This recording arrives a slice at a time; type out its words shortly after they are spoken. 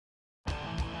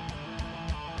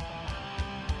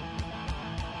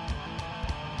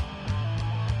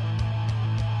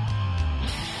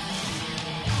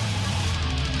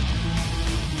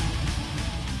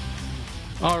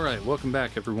All right, welcome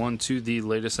back, everyone, to the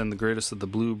latest and the greatest of the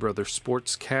Blue Brothers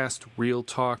Sportscast. Real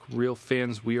talk, real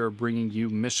fans. We are bringing you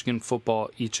Michigan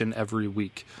football each and every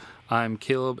week. I'm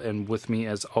Caleb, and with me,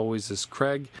 as always, is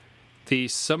Craig. The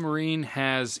submarine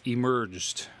has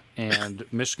emerged, and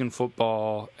Michigan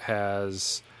football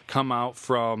has come out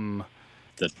from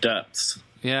the depths.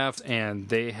 Yeah, and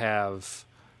they have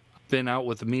been out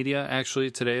with the media. Actually,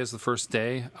 today is the first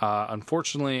day.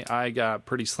 Unfortunately, I got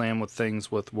pretty slammed with things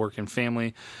with work and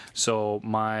family, so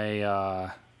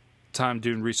my time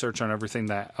doing research on everything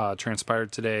that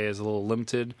transpired today is a little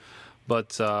limited.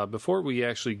 But before we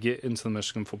actually get into the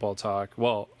Michigan football talk,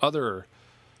 other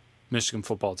Michigan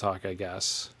football talk, I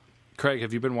guess. Craig,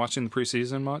 have you been watching the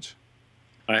preseason much?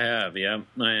 I have, yeah.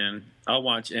 Man, I'll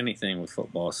watch anything with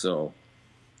football, so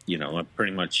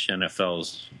pretty much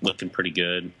NFL's looking pretty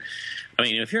good. I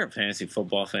mean, if you're a fantasy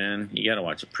football fan, you got to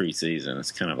watch a preseason.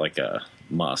 It's kind of like a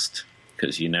must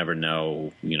because you never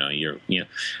know.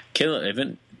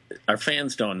 Caleb. Our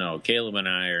fans don't know. Caleb and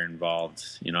I are involved.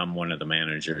 I'm one of the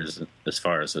managers as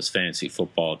far as this fantasy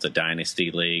football. It's a dynasty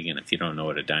league, and if you don't know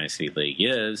what a dynasty league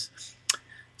is,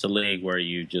 it's a league where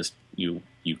you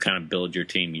kind of build your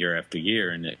team year after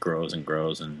year, and it grows and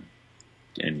grows and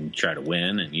try to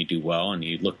win, and you do well, and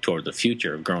you look toward the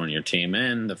future of growing your team.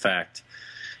 And the fact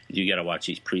you got to watch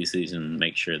each preseason and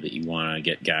make sure that you want to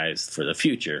get guys for the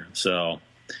future. So,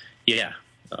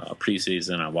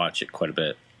 preseason, I watch it quite a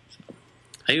bit.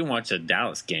 I even watched a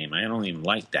Dallas game. I don't even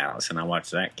like Dallas, and I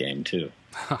watched that game too.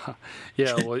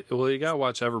 Yeah, well, you gotta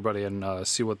watch everybody and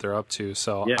see what they're up to.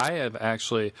 So yeah. I have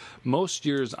actually, most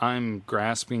years I'm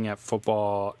grasping at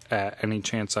football at any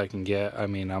chance I can get. I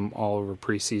mean, I'm all over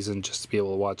preseason just to be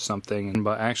able to watch something.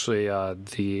 But actually,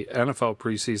 the NFL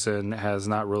preseason has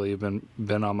not really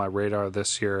been on my radar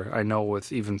this year. I know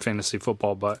with even fantasy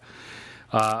football, but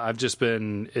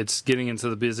it's getting into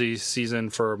the busy season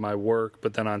for my work,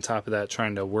 but then on top of that,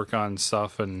 trying to work on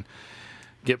stuff and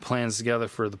get plans together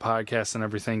for the podcast and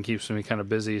everything keeps me kind of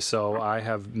busy, so I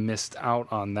have missed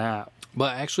out on that.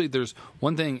 But actually, there's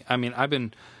one thing. I mean, I've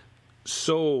been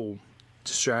so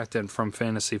distracted from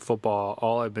fantasy football.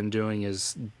 All I've been doing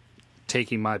is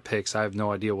taking my picks. I have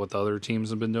no idea what the other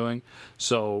teams have been doing.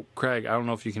 So, Craig, I don't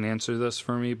know if you can answer this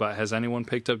for me, but has anyone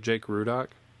picked up Jake Rudock?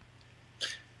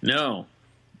 No,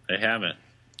 they haven't.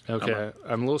 Okay,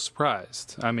 I'm a little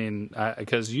surprised. I mean,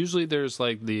 because usually there's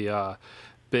like the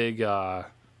big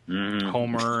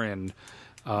homer and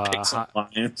picks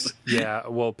Lions. Yeah,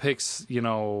 well, picks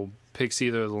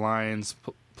either the Lions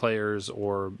players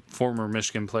or former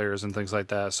Michigan players and things like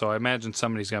that. So I imagine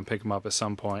somebody's going to pick them up at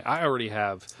some point. I already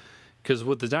have, because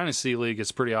with the Dynasty League,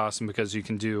 it's pretty awesome because you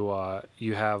can do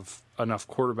you have enough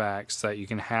quarterbacks that you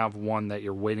can have one that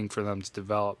you're waiting for them to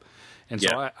develop. And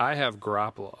so I have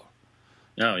Garoppolo.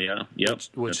 Oh, yeah. Yep.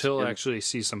 Which he'll actually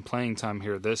see some playing time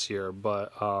here this year,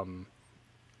 but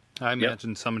I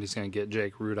imagine somebody's going to get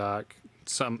Jake Rudock.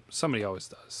 Somebody always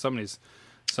does. Somebody's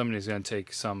going to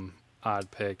take some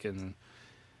odd pick and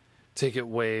take it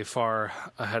way far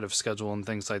ahead of schedule and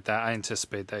things like that. I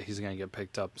anticipate that he's going to get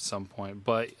picked up at some point.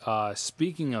 But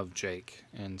speaking of Jake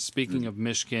and speaking of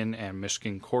Michigan and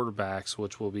Michigan quarterbacks,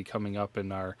 which will be coming up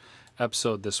in our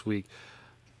episode this week,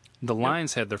 the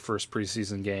Lions had their first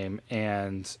preseason game,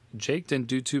 and Jake didn't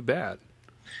do too bad.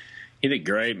 He did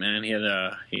great, man. He had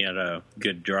a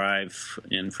good drive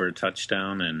in for a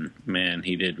touchdown, and man,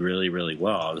 he did really, really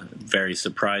well. Very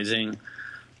surprising.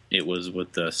 It was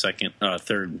with the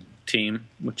third team,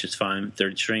 which is fine,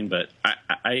 third string. But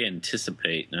I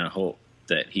anticipate and I hope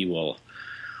that he will,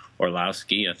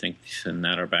 Orlowski, I think, and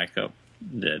that our backup,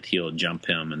 that he'll jump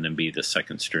him and then be the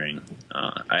second string.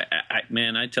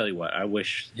 I tell you what, I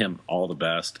wish him all the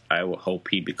best. I hope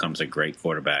he becomes a great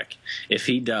quarterback. If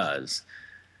he does,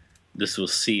 this will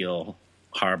seal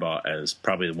Harbaugh as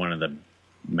probably one of the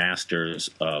masters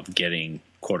of getting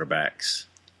quarterbacks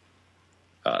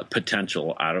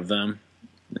potential out of them.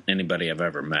 Anybody I've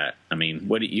ever met. I mean,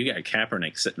 you got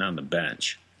Kaepernick sitting on the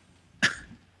bench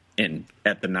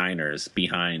at the Niners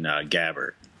behind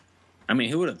Gabbert. I mean,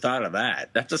 who would have thought of that?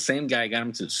 That's the same guy got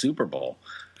him to the Super Bowl.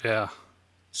 Yeah.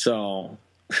 So,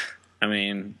 I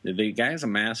mean, the guy's a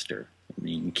master. I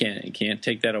mean, you can't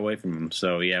take that away from him.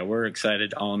 So, yeah, we're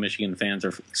excited. All Michigan fans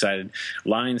are excited.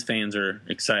 Lions fans are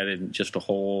excited. Just the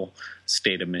whole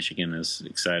state of Michigan is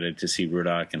excited to see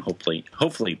Rudock, and hopefully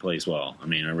he plays well. I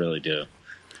mean, I really do.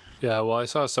 Yeah, well, I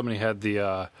saw somebody had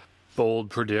the bold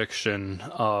prediction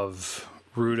of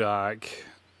Rudock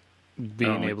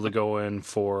being able to go in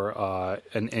for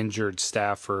an injured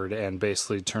Stafford and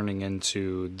basically turning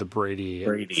into the Brady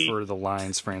for the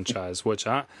Lions franchise, which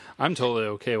I'm totally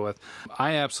okay with.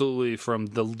 I absolutely, from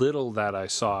the little that I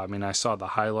saw, I mean, I saw the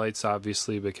highlights,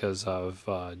 obviously, because of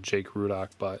Jake Rudock,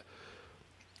 but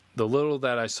the little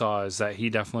that I saw is that he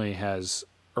definitely has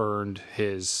earned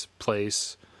his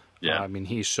place. Yeah. I mean,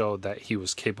 he showed that he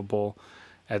was capable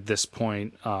at this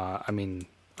point. I mean,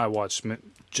 I watched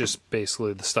just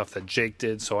basically the stuff that Jake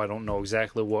did, so I don't know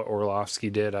exactly what Orlovsky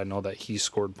did. I know that he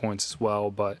scored points as well,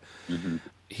 but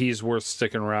he's worth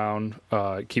sticking around,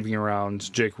 keeping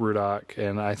around Jake Rudock,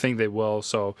 and I think they will.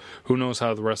 So who knows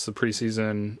how the rest of the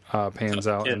preseason pans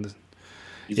out. And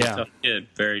he's a tough kid,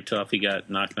 very tough. He got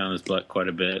knocked on his butt quite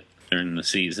a bit during the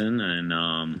season,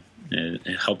 and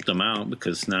it helped him out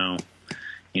because now,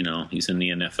 you know, he's in the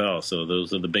NFL. So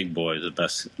those are the big boys, the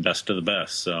best of the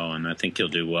best. So, and I think he'll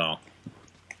do well.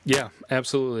 Yeah,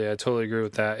 absolutely. I totally agree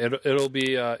with that. It'll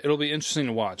be interesting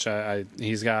to watch.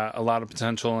 He's got a lot of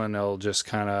potential, and it'll just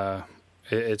kind of.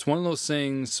 It's one of those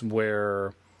things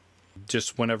where,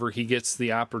 just whenever he gets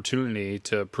the opportunity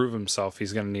to prove himself,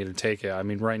 he's going to need to take it. I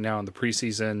mean, right now in the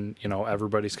preseason, you know,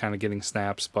 everybody's kind of getting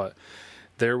snaps, but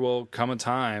there will come a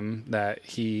time that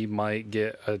he might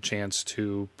get a chance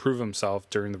to prove himself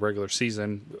during the regular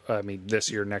season. I mean, this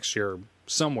year, next year,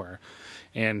 somewhere.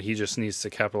 And he just needs to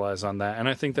capitalize on that. And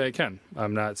I think that he can.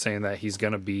 I'm not saying that he's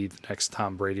going to be the next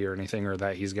Tom Brady or anything, or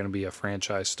that he's going to be a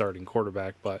franchise starting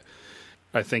quarterback, but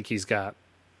I think he's got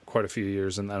quite a few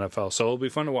years in the NFL. So it'll be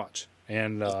fun to watch.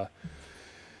 And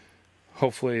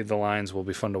hopefully the Lions will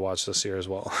be fun to watch this year as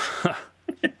well.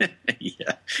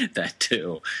 Yeah, that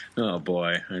too. Oh,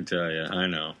 boy, I tell you, I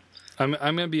know. I'm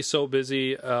going to be so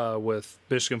busy with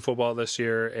Michigan football this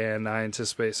year, and I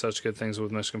anticipate such good things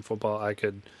with Michigan football. I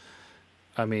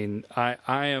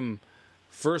am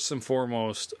first and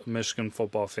foremost a Michigan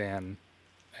football fan,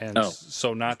 and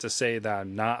so not to say that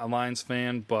I'm not a Lions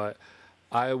fan, but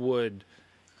I would,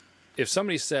 if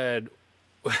somebody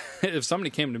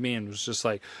came to me and was just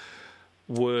like,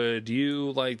 would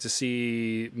you like to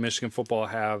see Michigan football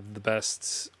have the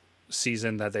best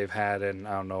season that they've had in,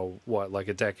 I don't know, what, like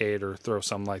a decade, or throw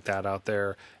something like that out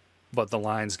there, but the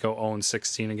Lions go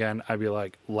 0-16 again, I'd be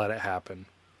like, let it happen.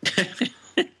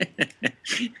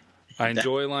 I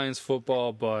enjoy Lions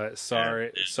football, but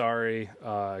sorry,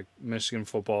 Michigan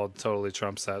football totally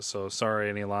trumps that. So sorry,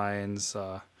 any Lions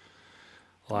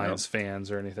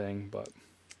fans or anything. But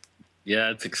yeah,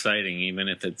 it's exciting, even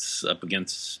if it's up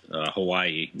against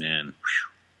Hawaii. Man,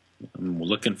 I'm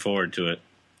looking forward to it.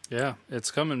 Yeah,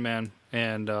 it's coming, man.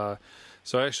 And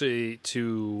so actually,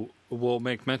 we'll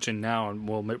make mention now, and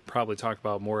we'll probably talk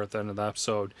about more at the end of the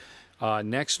episode.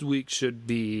 Next week should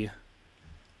be,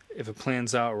 if it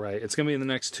plans out right, it's going to be in the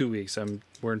next 2 weeks.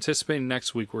 We're anticipating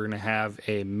next week we're going to have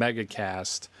a mega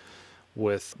cast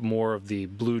with more of the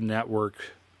Blue Network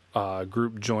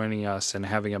group joining us and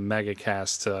having a mega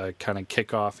cast to kind of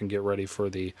kick off and get ready for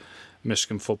the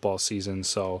Michigan football season.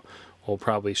 So we'll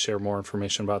probably share more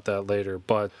information about that later.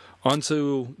 But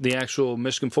onto the actual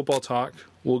Michigan football talk.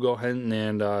 We'll go ahead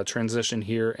and transition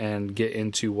here and get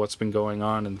into what's been going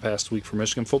on in the past week for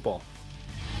Michigan football.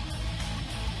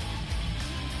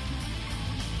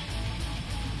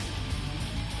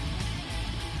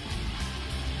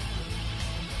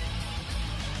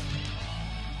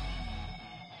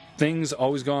 Things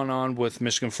always going on with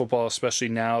Michigan football, especially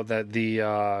now that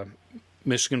the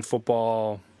Michigan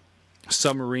football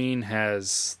submarine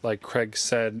has, like Craig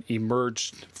said,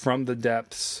 emerged from the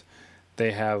depths.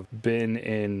 They have been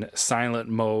in silent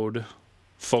mode,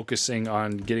 focusing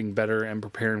on getting better and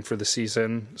preparing for the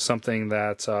season, something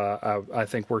that I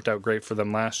think worked out great for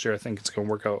them last year. I think it's going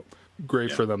to work out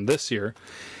great for them this year.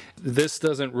 This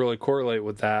doesn't really correlate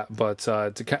with that, but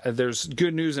there's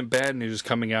good news and bad news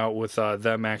coming out with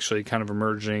them actually kind of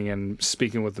emerging and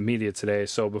speaking with the media today.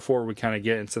 So before we kind of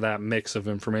get into that mix of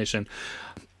information,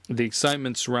 the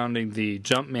excitement surrounding the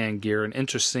Jumpman gear, an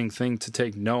interesting thing to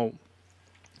take note,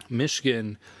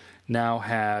 Michigan now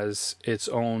has its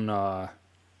own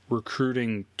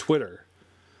recruiting Twitter.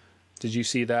 Did you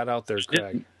see that out there,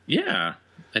 Craig? Yeah,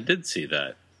 I did see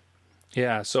that.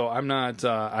 Yeah, so I'm not...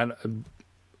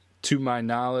 to my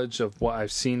knowledge of what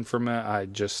I've seen from it, I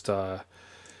just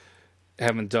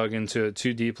haven't dug into it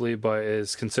too deeply, but it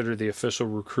is considered the official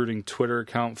recruiting Twitter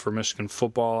account for Michigan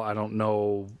football. I don't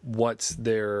know what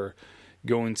they're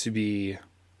going to be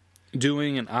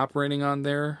doing and operating on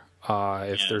there,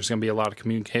 if there's going to be a lot of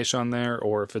communication on there,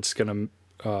 or if it's going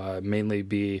to mainly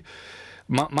be...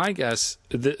 My guess,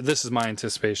 this is my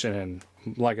anticipation, and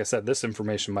like I said, this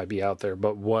information might be out there,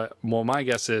 but my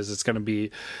guess is it's going to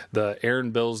be the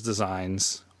Aaron Bills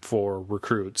designs for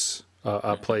recruits,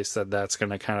 a place that's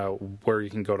going to kind of where you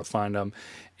can go to find them,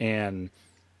 and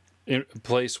a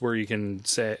place where you can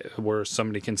say where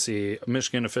somebody can see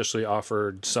Michigan officially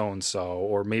offered so and so,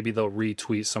 or maybe they'll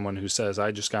retweet someone who says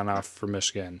I just got an offer for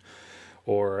Michigan,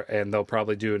 and they'll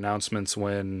probably do announcements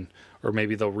when, or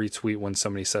maybe they'll retweet when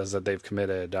somebody says that they've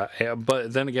committed.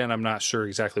 But then again, I'm not sure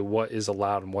exactly what is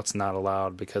allowed and what's not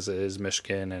allowed because it is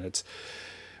Michigan and it's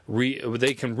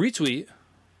they can retweet.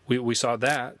 We saw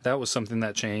that was something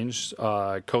that changed.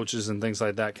 Coaches and things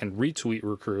like that can retweet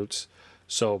recruits,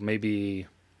 so maybe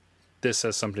this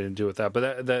has something to do with that.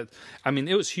 But that I mean,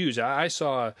 it was huge. I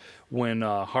saw when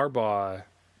Harbaugh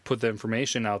put the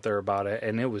information out there about it,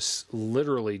 and it was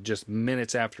literally just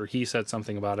minutes after he said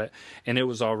something about it, and it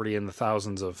was already in the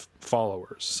thousands of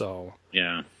followers. So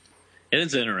yeah, it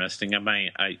is interesting. I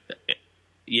mean,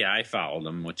 I followed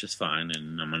them, which is fine,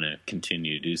 and I'm going to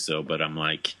continue to do so. But I'm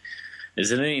like,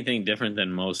 is it anything different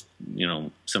than most,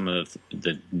 some of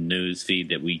the news feed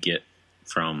that we get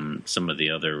from some of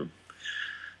the other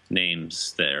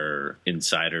names that are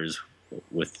insiders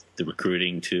with the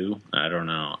recruiting too? I don't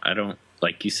know.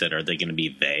 Like you said, are they going to be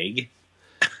vague?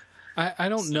 I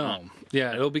don't know.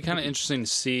 Yeah, it'll be kind of interesting to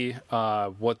see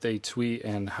what they tweet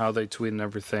and how they tweet and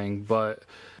everything. But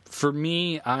for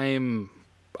me, I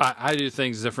do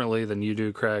things differently than you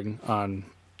do, Craig, on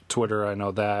Twitter. I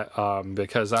know that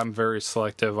because I'm very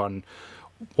selective on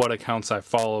what accounts I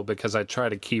follow because I try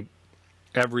to keep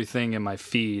everything in my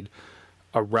feed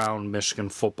around Michigan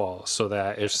football so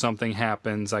that if something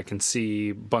happens, I can see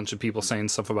a bunch of people saying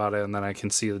stuff about it, and then I can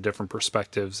see the different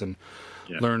perspectives and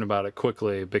learn about it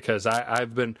quickly. Because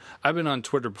I've been on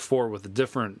Twitter before with a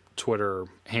different Twitter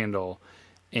handle,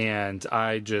 and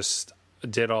I just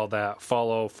did all that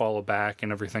follow back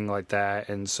and everything like that,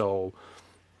 and so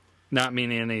not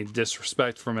meaning any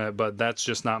disrespect from it, but that's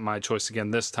just not my choice again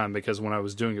this time, because when I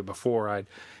was doing it before, I'd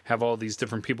have all these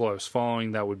different people I was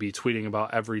following that would be tweeting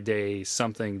about every day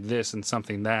something this and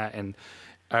something that, and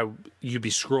you'd be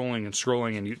scrolling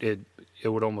and it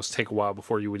would almost take a while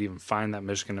before you would even find that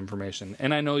Michigan information.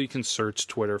 And I know you can search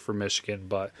Twitter for Michigan,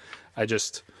 but I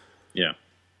just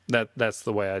that's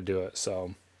the way I do it.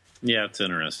 So yeah, it's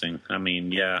interesting. I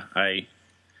mean, I've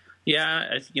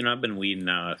been weeding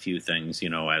out a few things,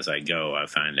 as I go. I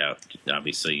find out,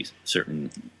 obviously,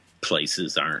 certain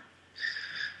places aren't.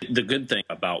 The good thing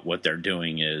about what they're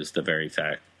doing is the very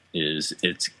fact is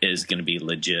it's going to be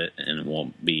legit and it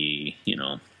won't be,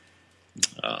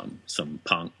 some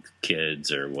punk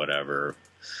kids or whatever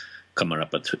coming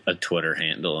up a Twitter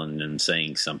handle and then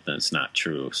saying something that's not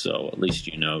true. So at least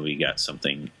we got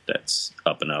something that's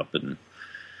up and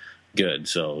good.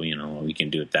 So, we can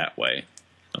do it that way.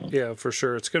 So. Yeah, for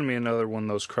sure. It's going to be another one of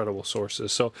those credible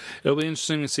sources. So it'll be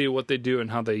interesting to see what they do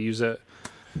and how they use it.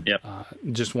 Yep.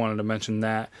 Just wanted to mention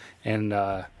that. And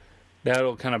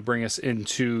that'll kind of bring us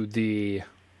into the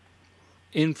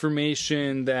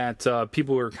information that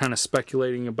people were kind of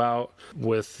speculating about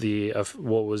with the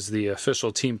what was the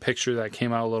official team picture that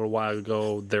came out a little while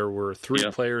ago. There were 3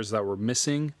 players that were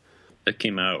missing. It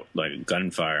came out like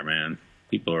gunfire, man.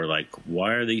 People are like,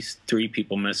 why are these 3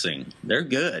 people missing? They're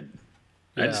good.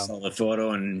 Yeah. I just saw the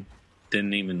photo and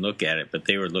didn't even look at it, but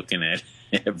they were looking at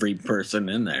every person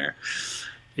in there.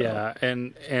 Yeah,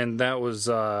 and that was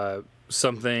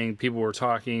something people were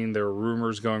talking. There were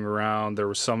rumors going around. There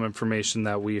was some information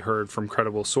that we heard from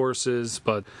credible sources,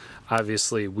 but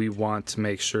obviously we want to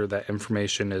make sure that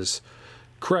information is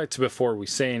correct before we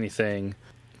say anything,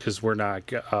 because we're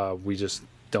not. We just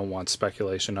don't want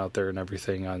speculation out there and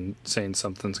everything on saying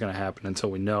something's going to happen until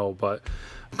we know. But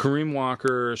Kareem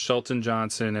Walker, Shelton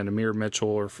Johnson, and Amir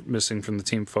Mitchell are missing from the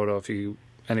team photo. If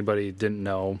anybody didn't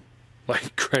know,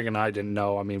 like Craig and I didn't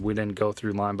know. I mean, we didn't go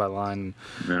through line by line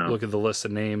and look at the list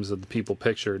of names of the people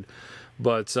pictured.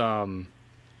 But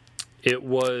it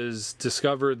was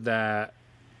discovered that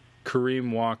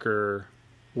Kareem Walker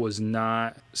was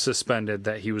not suspended,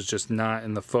 that he was just not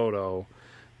in the photo.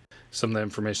 Some of the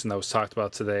information that was talked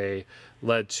about today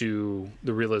led to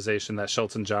the realization that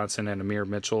Shelton Johnson and Amir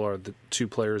Mitchell are the 2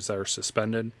 players that are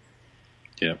suspended.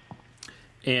 Yeah.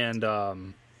 And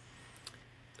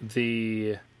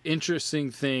the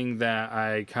interesting thing that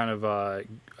I kind of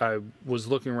I was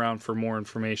looking around for more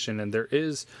information, and there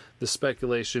is the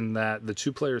speculation that the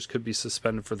 2 players could be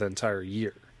suspended for the entire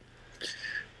year.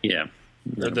 Yeah.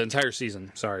 Or the entire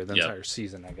season. Sorry, the entire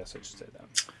season, I guess I should say that.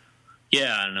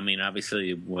 Yeah, and I mean,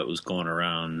 obviously what was going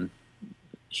around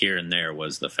here and there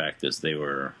was the fact that they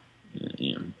were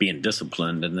being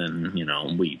disciplined, and then,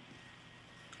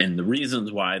 and the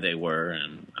reasons why they were,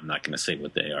 and I'm not going to say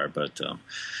what they are, but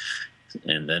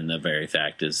And then the very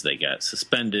fact is they got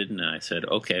suspended, and I said,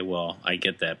 okay, well, I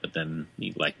get that, but then,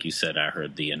 like you said, I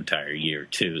heard the entire year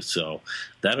too, so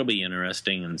that'll be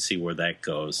interesting and see where that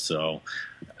goes. So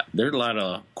there's a lot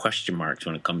of question marks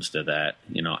when it comes to that.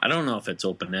 I don't know if it's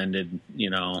open-ended,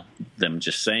 them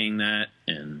just saying that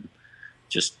and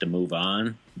just to move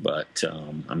on, but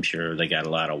I'm sure they got a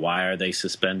lot of why are they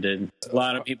suspended. A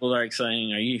lot of people are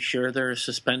saying, are you sure they're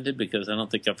suspended? Because I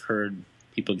don't think I've heard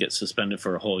people get suspended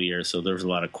for a whole year, so there's a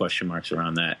lot of question marks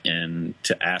around that. And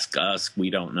to ask us, we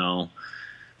don't know.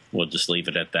 We'll just leave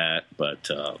it at that. But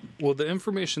well, the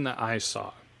information that I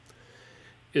saw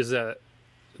is that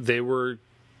they were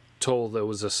told it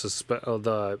was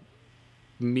the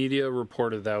media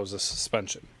reported that was a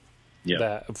suspension. Yeah.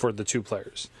 That for the two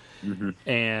players. Mm-hmm.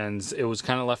 And it was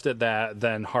kind of left at that.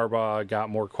 Then Harbaugh got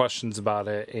more questions about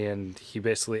it, and he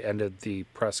basically ended the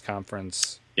press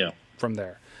conference from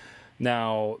there.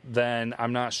 Now, then,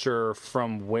 I'm not sure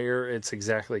from where it's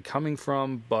exactly coming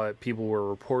from, but people were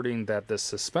reporting that the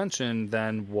suspension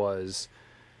then was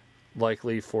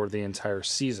likely for the entire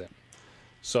season.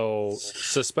 So,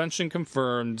 suspension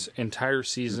confirmed, entire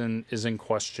season is in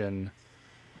question.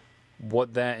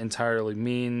 What that entirely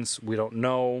means, we don't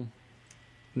know.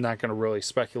 Not going to really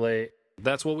speculate.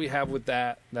 That's what we have with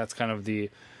that. That's kind of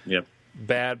the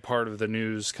bad part of the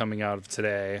news coming out of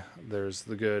today. There's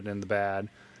the good and the bad.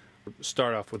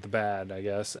 Start off with the bad, I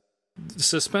guess.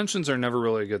 Suspensions are never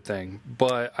really a good thing,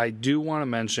 but I do want to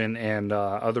mention, and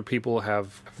other people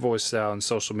have voiced out on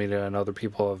social media, and other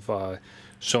people have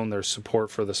shown their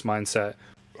support for this mindset.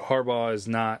 Harbaugh is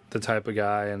not the type of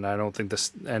guy, and I don't think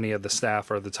any of the staff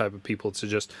are the type of people to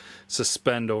just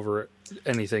suspend over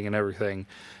anything and everything.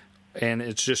 And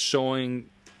it's just showing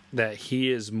that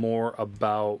he is more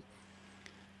about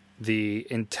the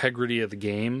integrity of the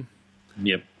game.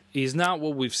 Yep. He's not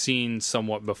what we've seen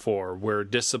somewhat before, where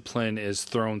discipline is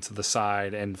thrown to the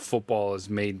side and football is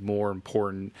made more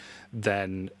important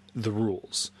than the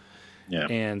rules. Yeah.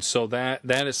 And so that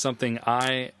is something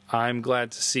I'm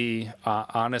glad to see.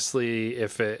 Honestly,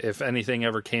 if anything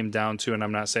ever came down to, and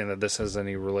I'm not saying that this has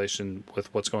any relation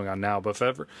with what's going on now, but if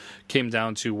ever came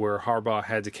down to where Harbaugh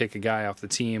had to kick a guy off the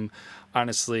team,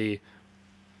 honestly,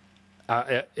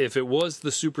 if it was the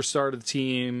superstar of the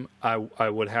team, I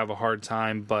would have a hard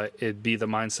time, but it'd be the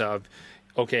mindset of,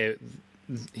 okay,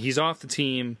 he's off the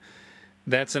team.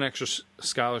 That's an extra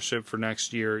scholarship for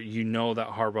next year. You know that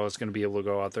Harbaugh is going to be able to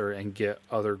go out there and get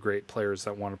other great players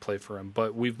that want to play for him.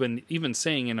 But we've been even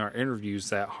saying in our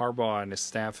interviews that Harbaugh and his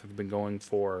staff have been going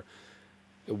for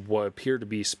what appear to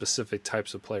be specific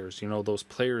types of players. Those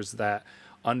players that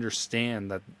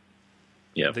understand that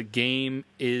the game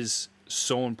is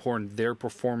so important. Their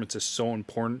performance is so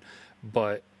important,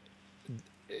 but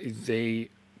they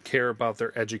care about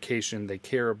their education. They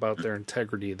care about their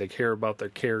integrity. They care about their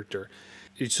character.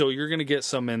 So you're going to get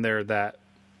some in there that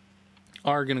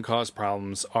are going to cause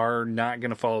problems, are not going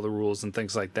to follow the rules and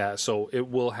things like that. So it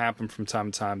will happen from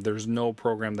time to time. There's no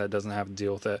program that doesn't have to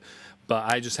deal with it.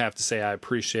 But I just have to say I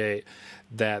appreciate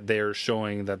that they're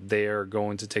showing that they are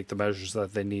going to take the measures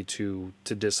that they need to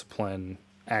discipline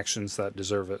actions that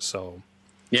deserve it. So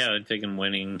yeah, I think in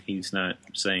winning, he's not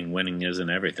saying winning isn't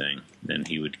everything. Then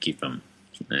he would keep him.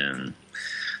 And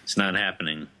it's not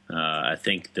happening. I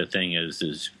think the thing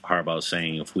is Harbaugh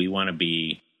saying if we want to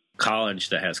be college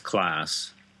that has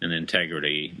class and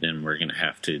integrity, then we're going to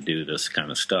have to do this kind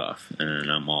of stuff.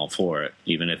 And I'm all for it.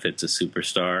 Even if it's a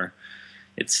superstar,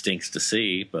 it stinks to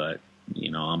see, but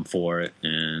I'm for it,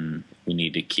 and we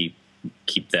need to keep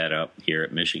that up here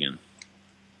at Michigan.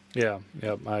 Yeah,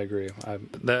 I agree.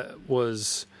 That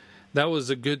was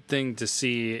a good thing to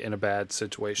see in a bad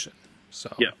situation.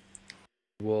 So yeah.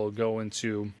 We'll go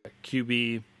into a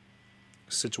QB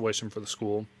situation for the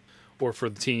school or for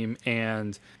the team,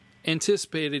 and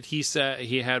anticipated. He said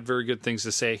he had very good things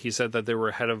to say. He said that they were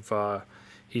ahead of.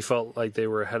 He felt like they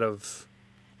were ahead of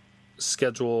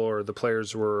schedule, or the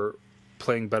players were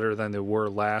playing better than they were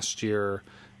last year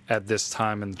at this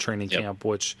time in the training camp,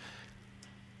 which.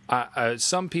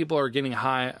 Some people are getting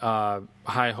high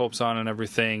hopes on and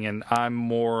everything, and I'm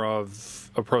more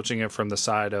of approaching it from the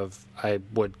side of I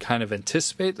would kind of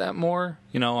anticipate that more.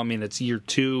 It's year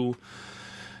 2.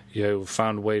 You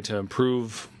found a way to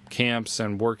improve camps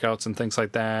and workouts and things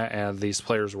like that, and these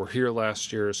players were here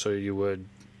last year, so you would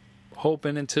hope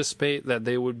and anticipate that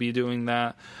they would be doing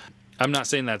that. I'm not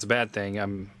saying that's a bad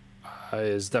thing.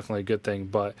 It's definitely a good thing,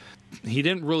 but he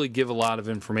didn't really give a lot of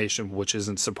information, which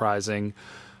isn't surprising.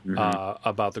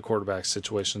 About the quarterback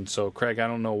situation. So, Craig, I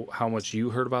don't know how much you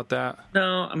heard about that.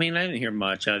 No, I didn't hear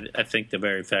much. I think the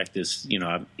very fact is,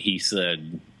 he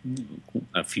said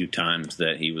a few times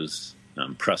that he was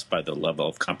impressed by the level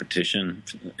of competition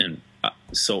and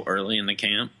so early in the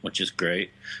camp, which is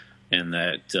great, and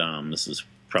that this is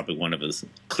probably one of his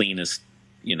cleanest,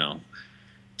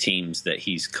 teams that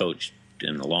he's coached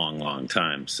in a long, long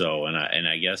time. So, and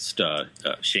I guess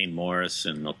Shane Morris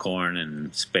and McCorn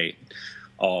and Spate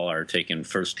all are taking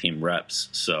first team reps.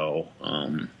 So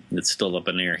it's still up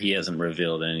in the air. He hasn't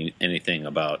revealed anything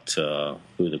about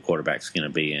who the quarterback's going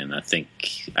to be, and I think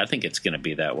it's going to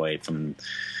be that way from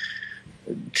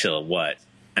till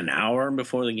an hour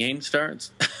before the game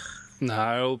starts.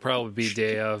 No, it'll probably be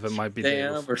day of. It might be day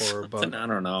before, or something. But I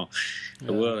don't know.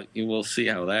 Yeah. We'll see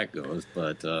how that goes.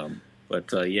 But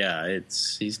yeah,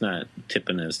 he's not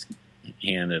tipping his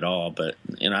hand at all. But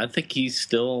I think he's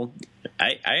still.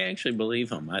 I actually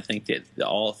believe him. I think that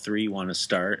all three want to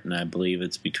start, and I believe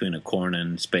it's between Corn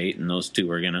and Spate, and those two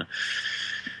are gonna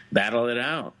battle it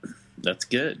out. That's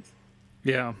good.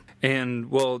 Yeah. And,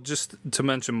 well, just to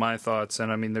mention my thoughts,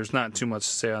 and I mean, there's not too much to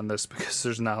say on this because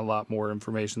there's not a lot more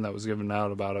information that was given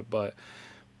out about it, but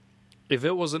if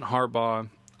it wasn't Harbaugh,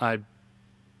 I'd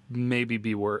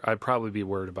probably be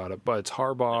worried about it. But it's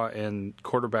Harbaugh, and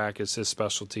quarterback is his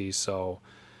specialty, so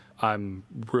I'm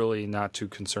really not too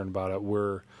concerned about it.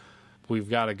 We've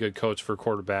got a good coach for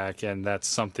quarterback, and that's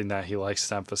something that he likes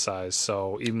to emphasize.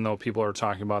 So even though people are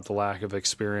talking about the lack of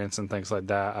experience and things like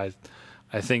that,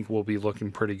 I think we'll be looking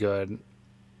pretty good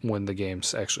when the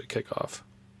games actually kick off.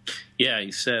 Yeah, he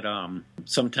said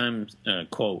sometimes,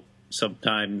 quote,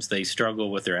 sometimes they struggle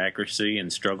with their accuracy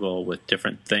and struggle with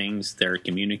different things they're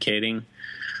communicating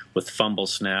with fumble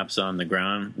snaps on the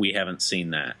ground. We haven't seen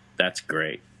that. That's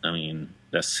great. I mean,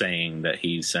 that's saying that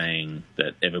he's saying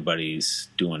that everybody's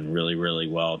doing really, really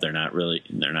well. They're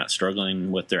not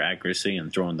struggling with their accuracy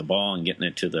and throwing the ball and getting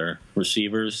it to their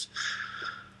receivers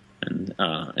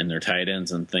and their tight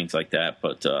ends and things like that.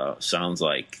 But sounds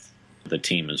like the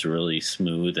team is really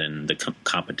smooth and the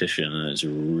competition is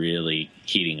really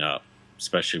heating up,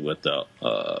 especially with the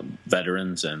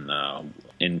veterans and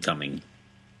incoming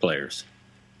players.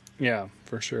 Yeah,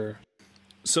 for sure.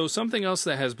 So something else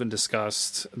that has been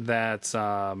discussed that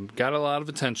got a lot of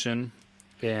attention,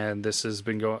 and this has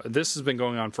been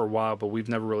going on for a while, but we've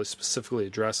never really specifically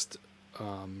addressed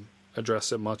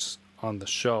it much on the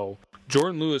show.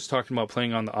 Jourdan Lewis talking about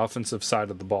playing on the offensive side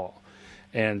of the ball,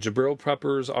 and Jabril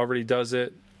Peppers already does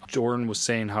it. Jourdan was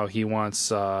saying how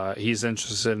he's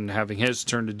interested in having his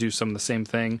turn to do some of the same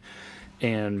thing,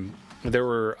 and there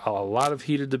were a lot of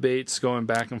heated debates going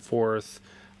back and forth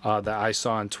that I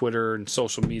saw on Twitter and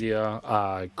social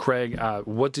media. Craig,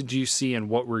 what did you see, and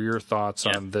what were your thoughts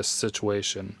on this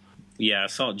situation? Yeah, I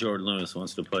saw Jourdan Lewis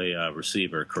wants to play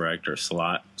receiver, correct, or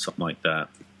slot, something like that.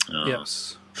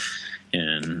 Yes.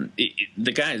 And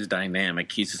the guy is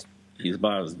dynamic. He's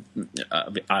about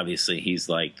obviously he's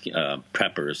like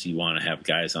Peppers. You want to have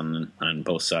guys on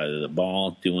both sides of the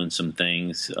ball doing some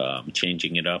things,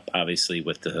 changing it up. Obviously,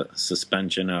 with the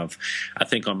suspension of, I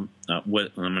think I'm going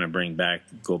to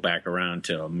go back around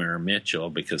to Amir Mitchell,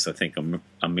 because I think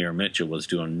Amir Mitchell was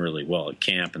doing really well at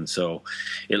camp, and so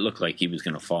it looked like he was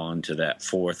going to fall into that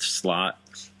fourth slot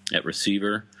at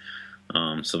receiver.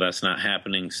 So that's not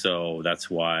happening. So that's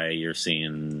why you're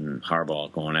seeing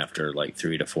Harbaugh going after like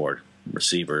 3 to 4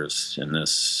 receivers in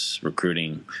this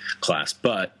recruiting class.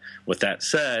 But with that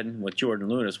said, with Jourdan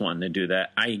Lewis wanting to do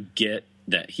that, I get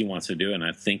that he wants to do it, and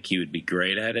I think he would be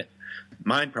great at it.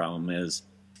 My problem is,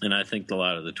 and I think a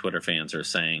lot of the Twitter fans are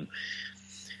saying,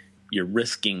 you're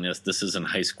risking this. This isn't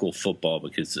high school football,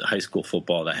 because high school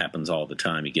football, that happens all the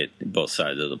time. You get both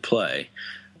sides of the play.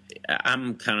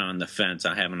 I'm kind of on the fence.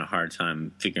 I'm having a hard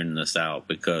time figuring this out,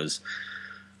 because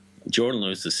Jourdan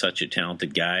Lewis is such a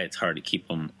talented guy. It's hard to keep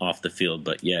him off the field,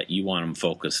 but yet you want him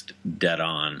focused dead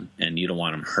on, and you don't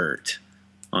want him hurt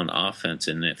on the offense.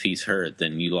 And if he's hurt,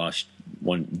 then you lost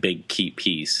one big key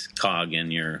piece, cog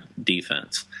in your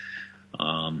defense.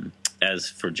 As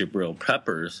for Jabril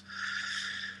Peppers,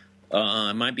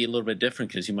 it might be a little bit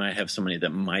different, because you might have somebody that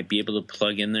might be able to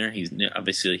plug in there. He's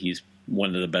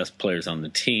one of the best players on the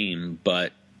team,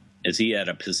 but is he at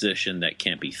a position that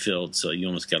can't be filled? So you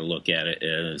almost got to look at it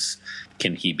as,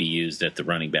 can he be used at the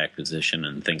running back position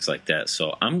and things like that.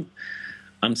 So I'm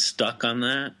stuck on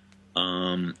that.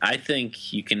 I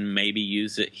think you can maybe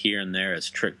use it here and there as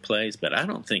trick plays, but I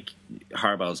don't think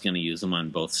Harbaugh is going to use them on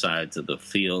both sides of the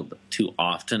field too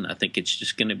often. I think it's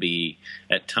just going to be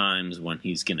at times when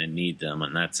he's going to need them,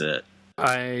 and that's it.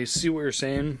 I see what you're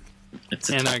saying,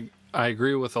 I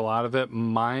agree with a lot of it.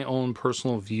 My own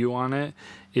personal view on it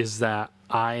is that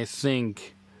I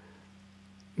think,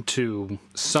 to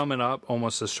sum it up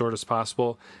almost as short as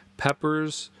possible,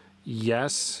 Peppers,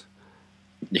 yes.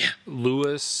 Yeah.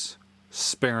 Lewis,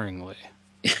 sparingly.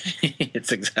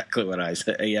 It's exactly what I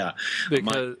said. Yeah,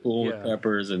 because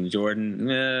Peppers and Jordan.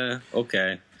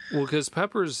 Okay. Well, because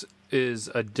Peppers is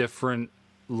a different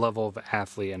level of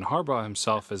athlete, and Harbaugh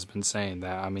himself has been saying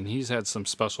that. I mean, he's had some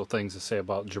special things to say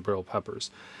about Jabril Peppers,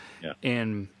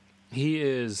 and he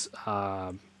is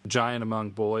giant among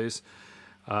boys.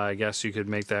 I guess you could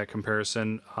make that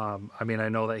comparison. I mean, I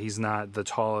know that he's not the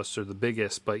tallest or the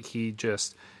biggest, but he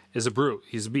just is a brute.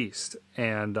 He's a beast,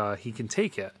 and he can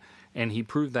take it. And he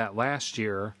proved that last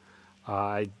year.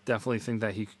 I definitely think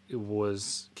that he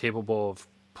was capable of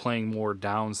playing more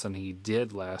downs than he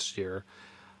did last year.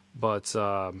 But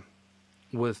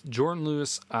with Jordan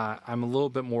Lewis, I'm a little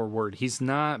bit more worried. He's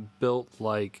not built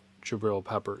like Jabril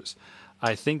Peppers.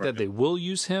 I think that they will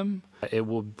use him. It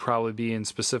will probably be in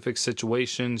specific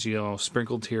situations,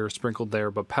 sprinkled here, sprinkled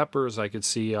there. But Peppers, I could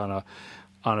see on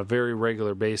a very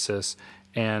regular basis.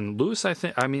 And Lewis, I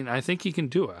think he can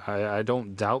do it. I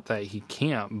don't doubt that he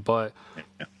can't, but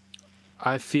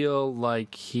I feel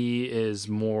like he is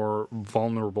more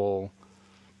vulnerable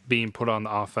being put on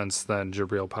the offense than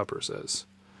Jabril Peppers is.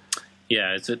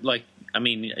 Yeah,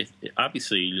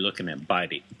 obviously you're looking at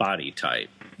body type.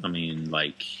 I mean,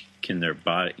 like, can their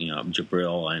body,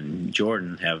 Jabril and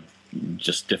Jordan have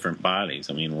just different bodies.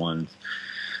 I mean,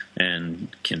 and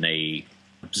can they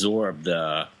absorb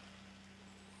the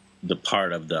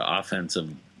part of the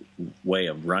offensive way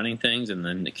of running things, and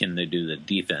then can they do the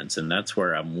defense? And that's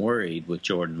where I'm worried with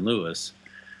Jordan Lewis,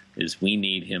 is we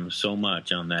need him so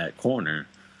much on that corner,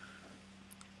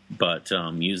 but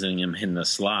using him in the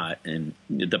slot. And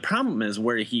the problem is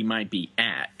where he might be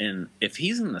at. And if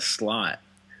he's in the slot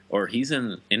or he's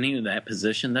in any of that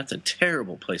position, that's a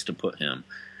terrible place to put him.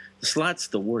 The slot's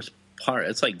the worst part.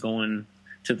 It's like going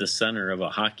to the center of a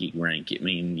hockey rink. I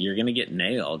mean, you're going to get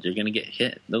nailed. You're going to get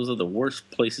hit. Those are the worst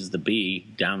places to be,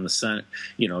 down the center,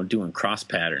 doing cross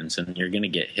patterns, and you're going to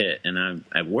get hit. And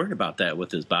I'm worried about that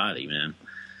with his body, man.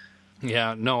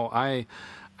 Yeah, no, I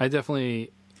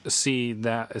definitely see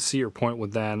your point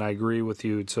with that, and I agree with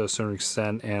you to a certain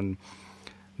extent. And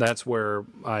that's where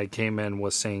I came in,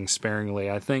 was saying sparingly.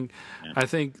 I think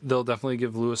they'll definitely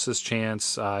give Lewis his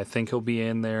chance. I think he'll be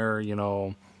in there,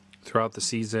 throughout the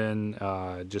season,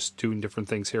 just doing different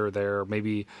things here or there,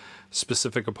 maybe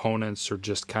specific opponents or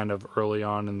just kind of early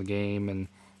on in the game, and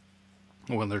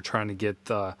when they're trying to get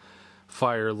the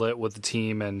fire lit with the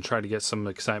team and try to get some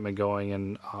excitement going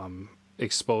and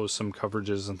expose some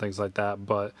coverages and things like that.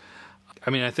 But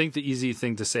I mean, I think the easy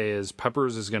thing to say is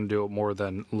Peppers is going to do it more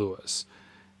than Lewis.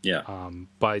 Yeah.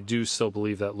 But I do still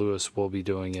believe that Lewis will be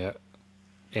doing it,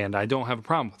 and I don't have a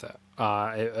problem with that.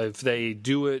 If they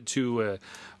do it to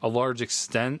a large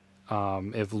extent,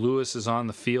 if Lewis is on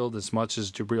the field as much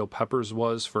as Jabril Peppers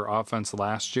was for offense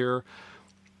last year,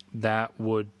 that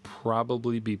would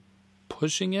probably be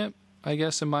pushing it, I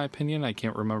guess, in my opinion. I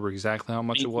can't remember exactly how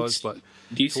much it was. But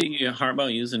do you see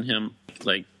Harbaugh using him,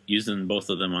 like using both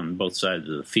of them on both sides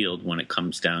of the field when it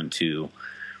comes down to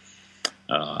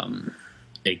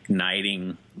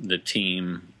igniting the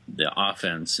team, the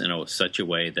offense, in such a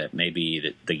way that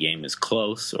maybe the game is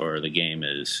close, or the game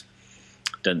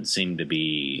doesn't seem to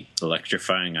be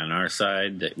electrifying on our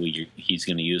side, that he's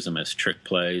going to use them as trick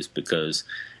plays? Because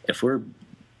if we're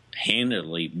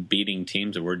handily beating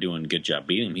teams, or we're doing a good job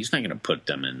beating them, he's not going to put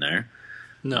them in there.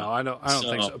 No, I don't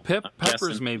think so.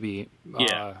 Peppers maybe,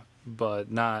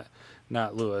 but not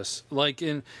Lewis. Like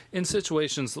in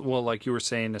situations, well, like you were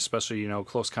saying, especially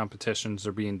close competitions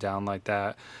or being down like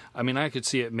that. I mean, I could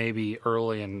see it maybe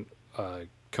early in a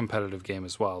competitive game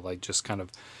as well. Like just kind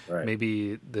of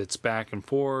maybe it's back and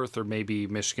forth, or maybe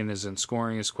Michigan isn't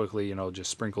scoring as quickly.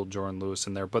 Just sprinkled Jordan Lewis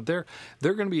in there. But they're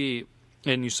going to be,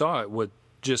 and you saw it with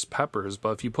just Peppers.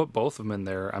 But if you put both of them in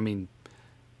there, I mean,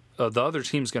 the other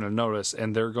team's going to notice,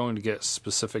 and they're going to get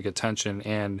specific attention,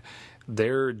 and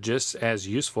they're just as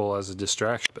useful as a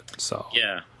distraction. So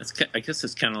yeah, I guess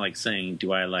it's kind of like saying,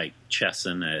 do I like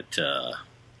Chesson at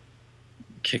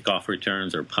kickoff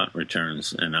returns or punt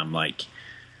returns? And I'm like,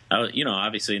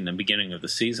 obviously in the beginning of the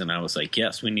season, I was like,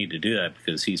 yes, we need to do that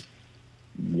because he's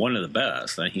one of the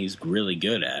best. He's really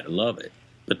good at it. I love it.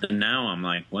 But then now I'm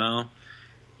like, well,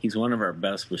 he's one of our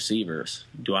best receivers.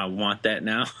 Do I want that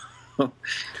now?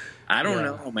 I don't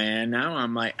know, man. Now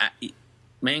I'm like,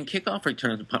 man, kickoff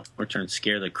returns and punt returns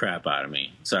scare the crap out of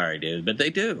me. Sorry, dude, but they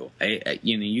do.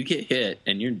 You get hit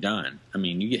and you're done. I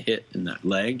mean, you get hit in that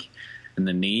leg and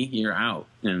the knee, you're out,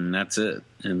 and that's it.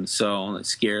 And so it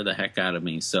scared the heck out of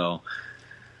me. So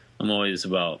I'm always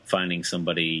about finding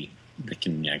somebody that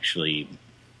can actually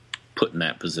put in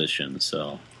that position.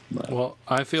 So, well,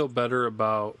 I feel better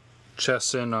about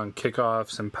Chesson on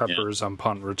kickoffs and Peppers on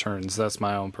punt returns. That's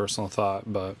my own personal thought.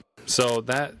 But so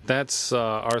that's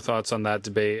our thoughts on that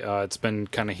debate. It's been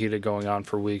kind of heated going on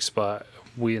for weeks, but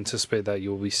we anticipate that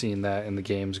you'll be seeing that in the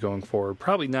games going forward.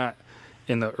 Probably not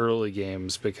in the early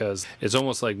games, because it's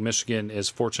almost like Michigan is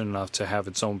fortunate enough to have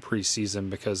its own preseason,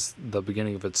 because the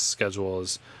beginning of its schedule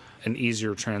is an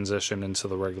easier transition into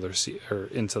the regular or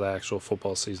into the actual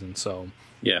football season. So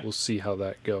we'll see how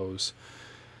that goes.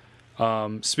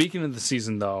 Speaking of the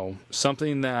season, though,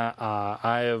 something that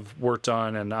I have worked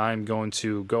on and I'm going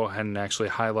to go ahead and actually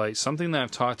highlight, something that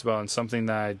I've talked about and something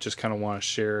that I just kind of want to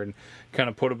share and kind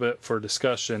of put a bit for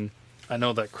discussion. I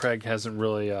know that Craig hasn't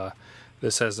really,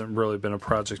 this hasn't really been a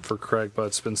project for Craig, but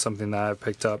it's been something that I've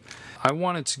picked up. I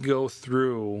wanted to go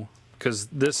through, because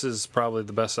this is probably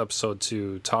the best episode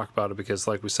to talk about it, because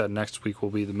like we said, next week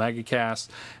will be the MegaCast,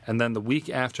 and then the week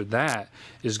after that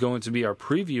is going to be our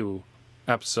preview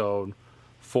episode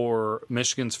for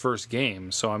Michigan's first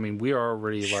game. So I mean, we are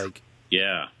already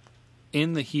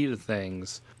in the heat of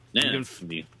things. Yeah,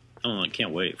 I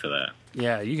can't wait for that.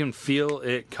 Yeah, you can feel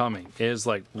it coming. It is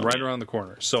right around the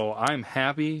corner. So I'm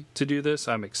happy to do this.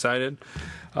 I'm excited.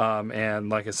 And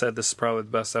like I said, this is probably the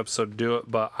best episode to do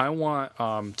it. But I want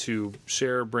to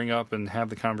bring up and have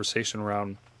the conversation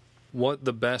around what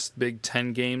the best Big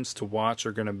Ten games to watch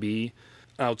are going to be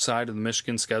outside of the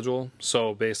Michigan schedule.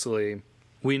 So basically,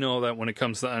 we know that when it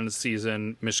comes to the end of the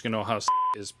season, Michigan-Ohio State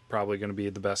is probably going to be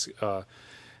the best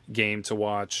game to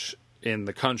watch in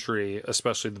the country,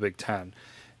 especially the Big Ten.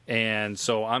 And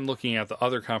so I'm looking at the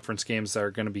other conference games that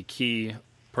are going to be key,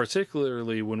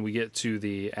 particularly when we get to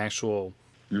the actual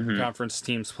conference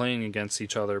teams playing against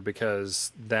each other,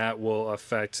 because that will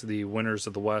affect the winners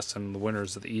of the West and the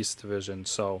winners of the East Division.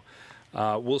 So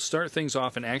we'll start things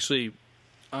off, and actually,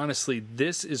 honestly,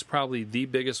 this is probably the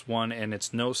biggest one, and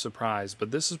it's no surprise,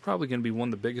 but this is probably going to be one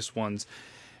of the biggest ones,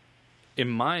 in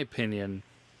my opinion,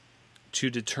 to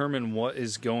determine what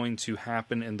is going to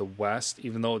happen in the West,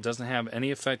 even though it doesn't have any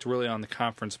effect really on the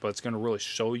conference, but it's going to really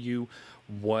show you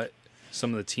what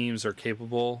some of the teams are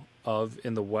capable of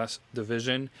in the West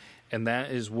Division, and that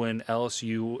is when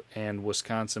LSU and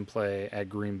Wisconsin play at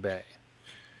Green Bay.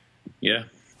 Yeah.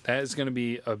 That is going to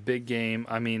be a big game.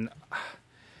 I mean,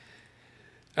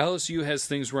 LSU has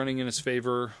things running in its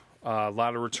favor, a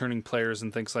lot of returning players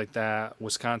and things like that.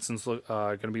 Wisconsin's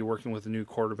going to be working with a new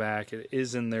quarterback. It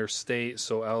is in their state,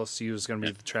 so LSU is going to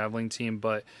be the traveling team.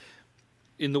 But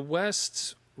in the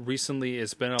West, recently,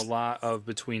 it's been a lot of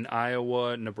between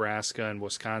Iowa, Nebraska, and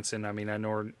Wisconsin. I mean, I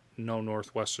know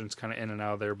Northwestern's kind of in and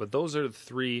out of there, but those are the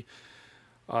three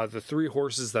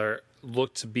horses that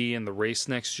look to be in the race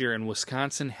next year. And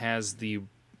Wisconsin has the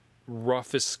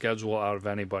roughest schedule out of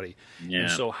anybody. Yeah.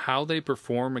 And so how they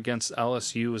perform against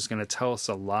LSU is going to tell us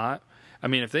a lot. I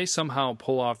mean, if they somehow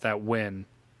pull off that win,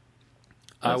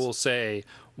 I will say,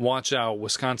 watch out,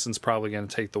 Wisconsin's probably going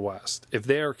to take the West. If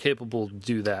they are capable to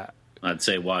do that. I'd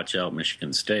say watch out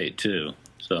Michigan State, too.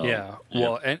 So yeah.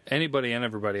 Well, anybody and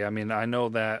everybody. I mean, I know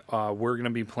that we're going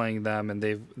to be playing them, and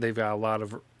they've got a lot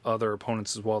of other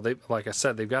opponents as well. They, like I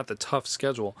said, they've got the tough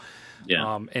schedule.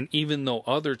 Yeah. And even though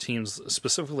other teams,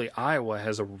 specifically Iowa,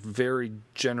 has a very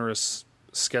generous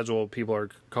schedule, people are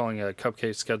calling it a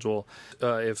cupcake schedule.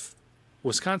 If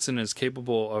Wisconsin is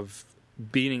capable of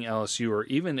beating LSU, or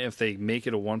even if they make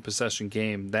it a one-possession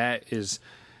game, that is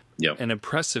an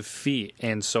impressive feat.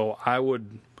 And so I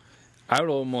would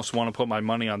almost want to put my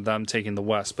money on them taking the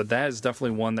West. But that is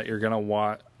definitely one that you're going to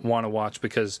want to watch,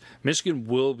 because Michigan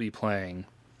will be playing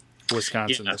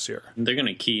Wisconsin this year. They're going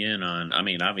to key in on, I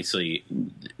mean, obviously,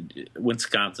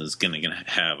 Wisconsin's going to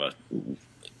have a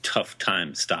tough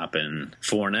time stopping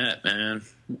Fournette, man.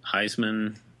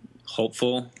 Heisman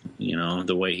hopeful,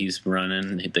 the way he's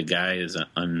running. The guy is an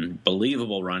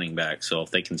unbelievable running back, so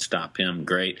if they can stop him,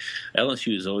 great.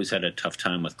 LSU has always had a tough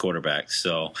time with quarterbacks,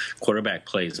 so quarterback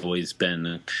play has always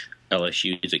been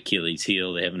LSU's Achilles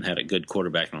heel. They haven't had a good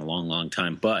quarterback in a long, long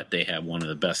time, but they have one of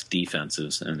the best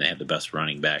defenses, and they have the best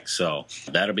running back. So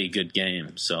that'll be a good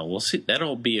game. So we'll see.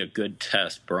 That'll be a good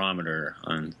test barometer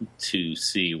to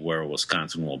see where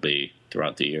Wisconsin will be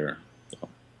throughout the year. So.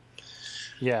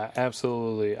 Yeah,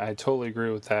 absolutely. I totally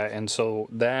agree with that. And so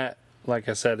that, like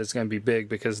I said, is going to be big,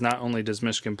 because not only does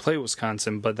Michigan play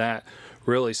Wisconsin, but that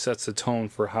really sets the tone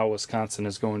for how Wisconsin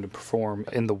is going to perform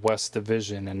in the West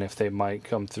Division, and if they might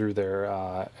come through there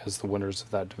as the winners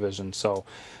of that division. So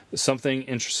something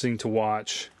interesting to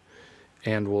watch,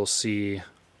 and we'll see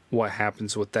what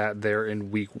happens with that there in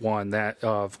week one. That,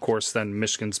 of course, then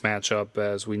Michigan's matchup,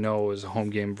 as we know, is a home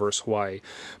game versus Hawaii.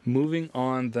 Moving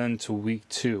on then to week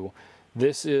two.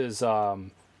 This is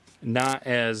not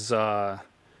as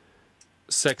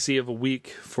sexy of a week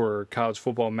for college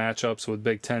football matchups with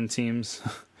Big Ten teams.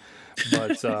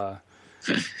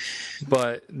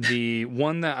 But the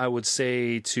one that I would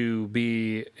say to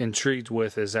be intrigued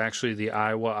with is actually the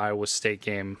Iowa State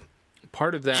game.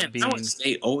 Part of that being Iowa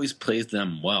State always plays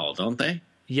them well, don't they?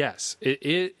 Yes,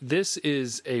 this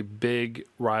is a big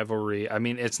rivalry. I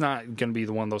mean, it's not going to be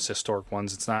one of those historic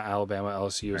ones. It's not Alabama,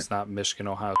 LSU. It's not Michigan,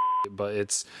 Ohio State, but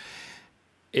it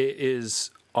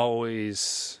is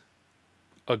always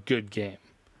a good game.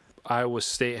 Iowa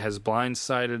State has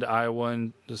blindsided Iowa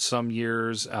in some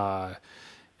years, and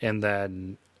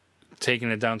then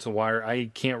taking it down to the wire. I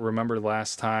can't remember the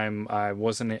last time I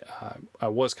wasn't. I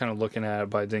was kind of looking at it,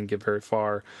 but I didn't get very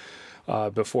far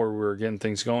before we were getting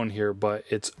things going here. But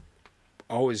it's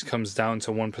always comes down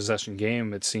to one possession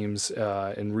game, it seems,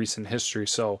 in recent history.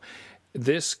 So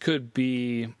this could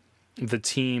be the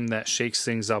team that shakes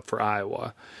things up for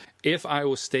Iowa. If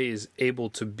Iowa State is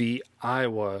able to beat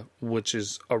Iowa, which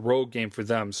is a road game for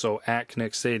them, so at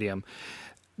Kinnick Stadium,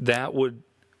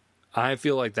 I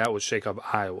feel like that would shake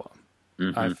up Iowa.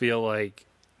 Mm-hmm. I feel like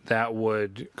that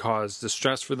would cause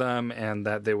distress for them and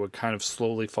that they would kind of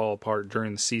slowly fall apart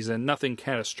during the season. Nothing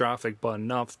catastrophic, but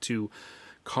enough to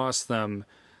cost them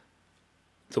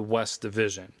the West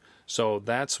Division. So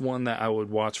that's one that I would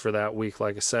watch for that week.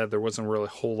 Like I said, there wasn't really a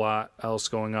whole lot else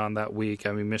going on that week.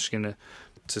 I mean, Michigan,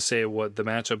 to say what the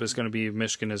matchup is going to be,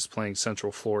 Michigan is playing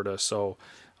Central Florida. So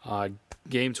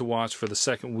game to watch for the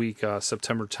second week,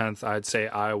 September 10th, I'd say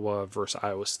Iowa versus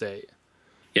Iowa State.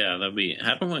 Yeah, that'd be. I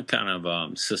don't know what kind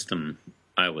of system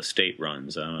Iowa State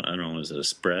runs. I don't know. Is it a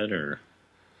spread or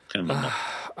kind of?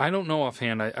 I don't know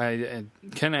offhand. I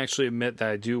can actually admit that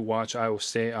I do watch Iowa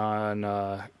State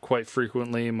on quite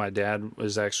frequently. My dad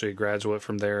was actually a graduate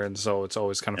from there, and so it's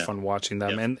always kind of fun watching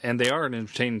them. Yeah. And they are an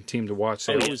entertaining team to watch.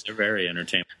 They're very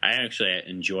entertaining. I actually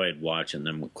enjoyed watching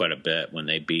them quite a bit when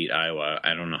they beat Iowa.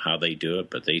 I don't know how they do it,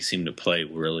 but they seem to play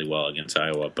really well against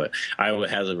Iowa. But Iowa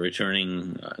has a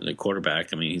returning the quarterback.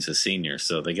 I mean, he's a senior,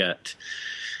 so they got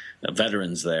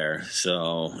veterans there.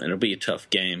 So it'll be a tough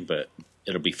game, but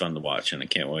it'll be fun to watch, and I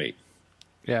can't wait.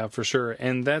 Yeah, for sure.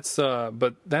 And that's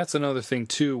another thing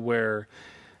too, where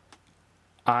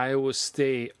Iowa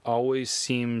State always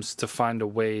seems to find a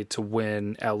way to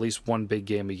win at least one big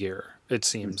game a year. It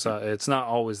seems it's not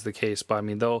always the case, but I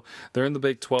mean they're in the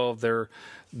Big 12.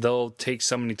 They'll take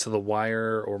somebody to the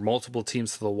wire or multiple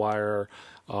teams to the wire,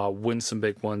 win some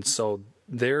big ones. So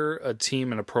they're a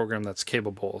team and a program that's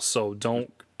capable. So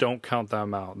don't count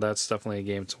them out. That's definitely a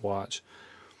game to watch.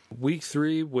 Week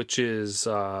 3, which is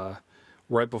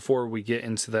right before we get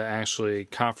into the actually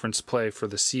conference play for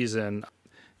the season.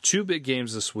 2 big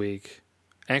games this week.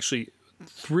 Actually,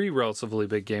 3 relatively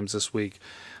big games this week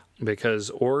because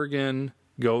Oregon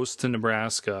goes to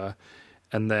Nebraska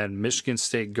and then Michigan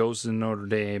State goes to Notre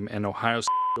Dame and Ohio State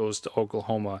goes to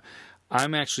Oklahoma.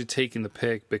 I'm actually taking the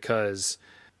pick because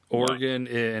Oregon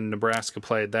and Nebraska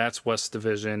played. That's West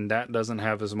Division. That doesn't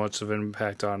have as much of an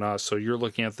impact on us. So you're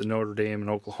looking at the Notre Dame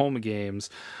and Oklahoma games.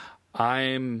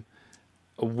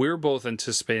 We're both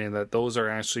anticipating that those are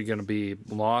actually going to be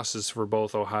losses for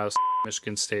both Ohio State and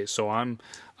Michigan State. So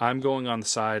I'm going on the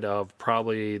side of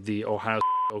probably the Ohio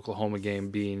State Oklahoma game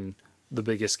being the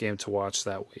biggest game to watch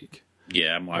that week.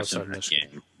 Yeah, I'm watching that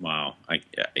game. Wow, I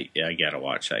gotta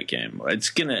watch that game. It's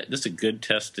a good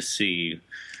test to see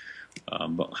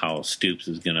how Stoops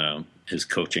is his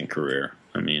coaching career.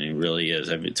 I mean, it really is.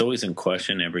 It's always in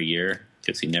question every year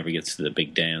because he never gets to the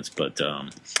big dance. But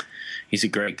he's a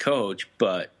great coach.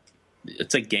 But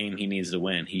it's a game he needs to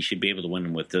win. He should be able to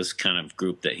win with this kind of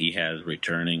group that he has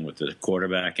returning with the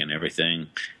quarterback and everything,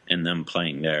 and them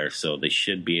playing there. So they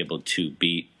should be able to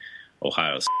beat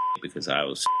Ohio State because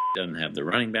Ohio State doesn't have the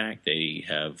running back. They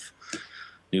have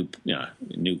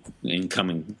new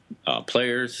incoming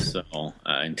players, so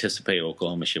I anticipate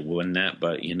Oklahoma should win that,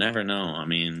 but you never know. I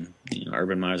mean,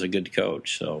 Urban Meyer's a good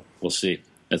coach, so we'll see.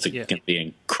 It's going to be an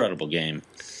incredible game.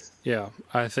 Yeah,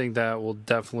 I think that will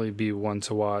definitely be one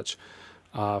to watch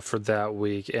for that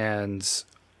week. And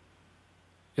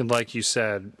like you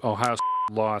said, Ohio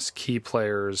State lost key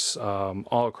players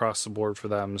all across the board for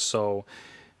them, so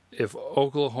if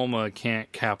Oklahoma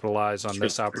can't capitalize on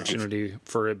this opportunity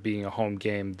for it being a home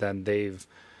game, then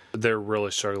they're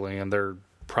really struggling and they're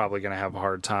probably going to have a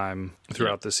hard time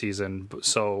throughout the season.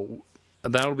 So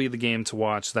that'll be the game to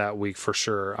watch that week for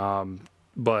sure.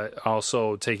 But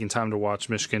also taking time to watch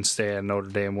Michigan State and Notre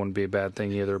Dame wouldn't be a bad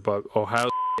thing either. But Ohio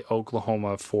State,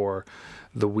 Oklahoma for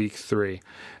the week 3.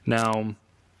 Now,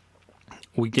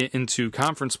 we get into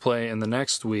conference play in the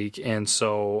next week, and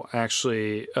so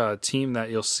actually a team that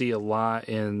you'll see a lot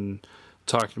in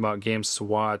talking about games to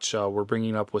watch, we're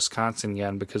bringing up Wisconsin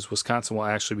again because Wisconsin will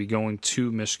actually be going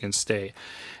to Michigan State.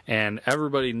 And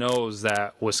everybody knows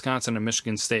that Wisconsin and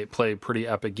Michigan State play pretty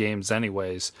epic games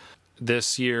anyways.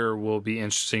 This year will be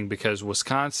interesting because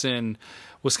Wisconsin's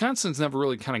never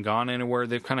really kind of gone anywhere.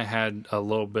 They've kind of had a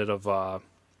little bit of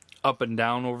up and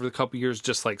down over the couple years,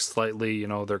 just like slightly,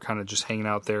 they're kind of just hanging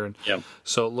out there. And yep.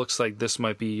 So it looks like this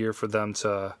might be a year for them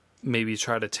to maybe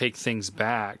try to take things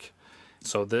back.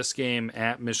 So this game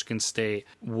at Michigan State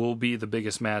will be the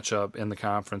biggest matchup in the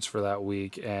conference for that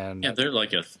week. And yeah, they're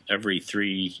like every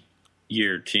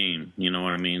 3-year team. You know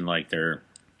what I mean? Like they're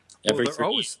every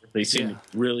 3 years, they seem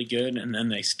really good, and then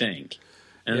they stink.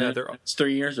 And then it's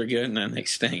 3 years are good, and then they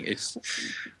stink. It's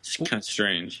kind of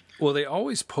strange. Well, they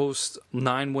always post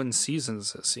 9-win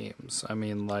seasons, it seems. I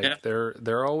mean,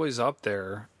 they're always up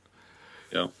there.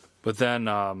 Yeah. But then,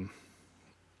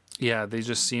 they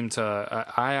just seem to.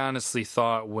 I honestly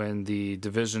thought when the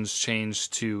divisions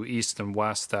changed to East and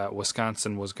West that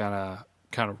Wisconsin was gonna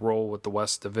kind of roll with the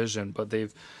West Division, but they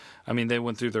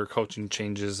went through their coaching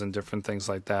changes and different things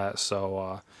like that,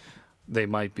 so they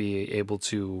might be able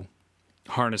to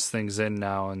harness things in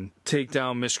now and take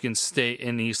down Michigan State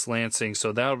in East Lansing.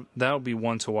 So that'll be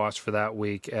one to watch for that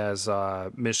week as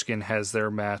Michigan has their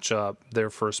matchup,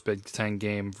 their first Big Ten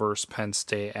game versus Penn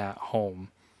State at home.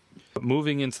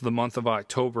 Moving into the month of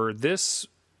October, there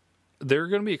are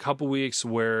going to be a couple weeks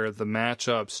where the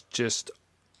matchups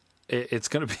it's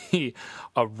going to be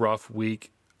a rough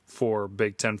week for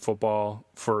Big Ten football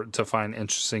to find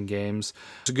interesting games.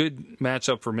 It's a good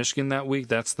matchup for Michigan that week.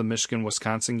 That's the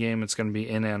Michigan-Wisconsin game. It's going to be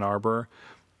in Ann Arbor.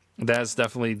 That's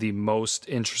definitely the most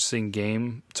interesting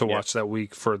game to watch that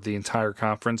week for the entire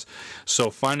conference. So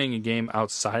finding a game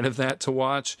outside of that to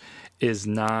watch is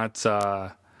not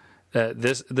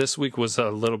this week was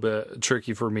a little bit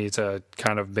tricky for me to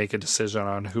kind of make a decision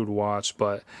on who to watch,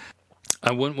 but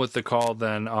I went with the call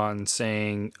then on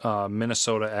saying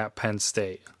Minnesota at Penn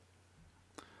State.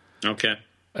 Okay.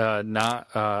 Not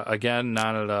at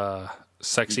a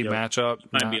sexy matchup.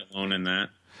 Might be alone in that.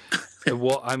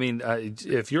 Well, I mean,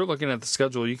 if you're looking at the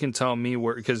schedule, you can tell me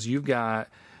where, because you've got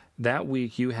that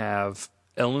week. You have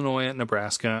Illinois at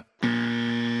Nebraska,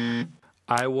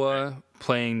 Iowa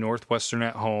playing Northwestern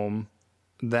at home.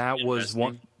 That was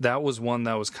one that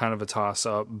was kind of a toss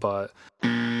up, but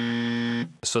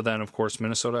so then of course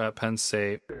Minnesota at Penn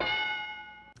State.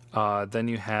 Then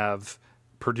you have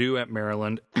Purdue at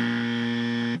Maryland.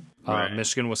 Right.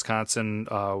 Michigan, Wisconsin,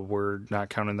 we're not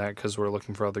counting that because we're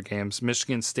looking for other games.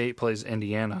 Michigan State plays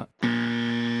Indiana.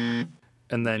 And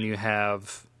then you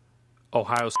have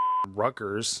Ohio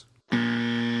Rutgers.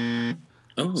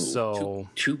 Oh, so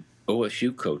two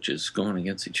OSU coaches going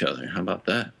against each other. How about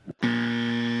that?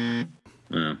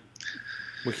 Yeah.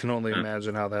 We can only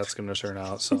imagine how that's going to turn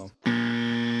out. So.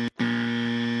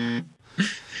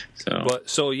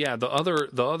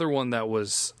 The other one that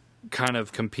was kind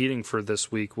of competing for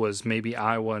this week was maybe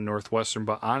Iowa and Northwestern,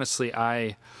 but honestly,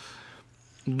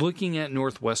 looking at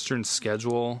Northwestern's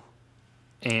schedule,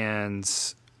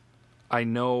 and I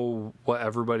know what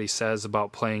everybody says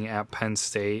about playing at Penn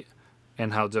State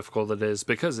and how difficult it is,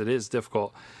 because it is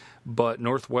difficult, but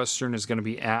Northwestern is going to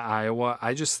be at Iowa.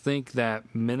 I just think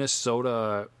that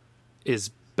Minnesota is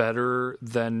better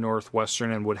than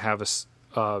Northwestern and would have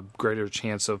a greater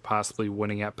chance of possibly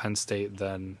winning at Penn State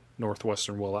than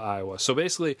Northwestern will at Iowa. So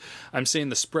basically, I'm saying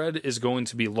the spread is going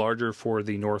to be larger for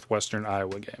the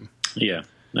Northwestern-Iowa game. Yeah,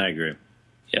 I agree.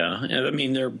 Yeah, I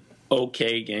mean, they're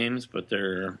okay games, but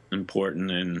they're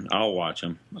important, and I'll watch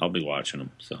them. I'll be watching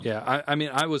them. So yeah,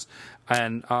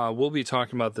 we'll be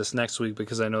talking about this next week,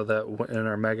 because I know that in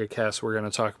our mega cast we're going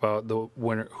to talk about the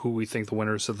winner, who we think the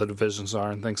winners of the divisions are,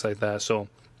 and things like that. So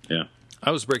yeah, I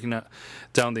was breaking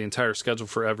down the entire schedule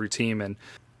for every team, and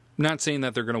not saying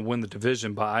that they're going to win the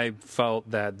division, but I felt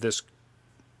that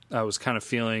I was kind of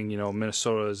feeling,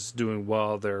 Minnesota is doing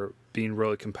well. They're being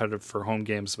really competitive for home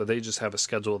games, but they just have a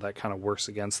schedule that kind of works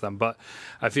against them. But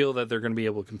I feel that they're going to be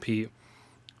able to compete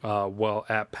well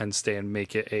at Penn State and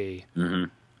make it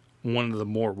one of the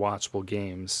more watchable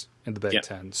games in the Big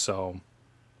Ten. So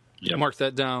mark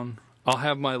that down. I'll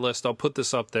have my list. I'll put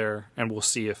this up there, and we'll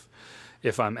see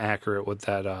if I'm accurate with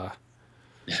that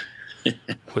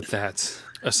with that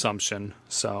assumption.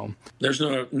 So there's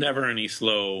never any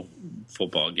slow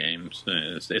football games.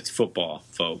 It's football,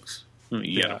 folks.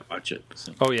 You gotta watch it.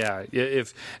 So. Oh yeah,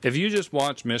 if you just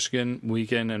watch Michigan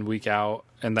week in and week out,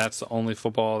 and that's the only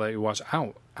football that you watch,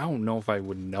 I don't know if I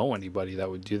would know anybody that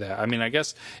would do that. I mean, I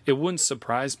guess it wouldn't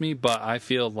surprise me, but I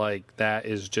feel like that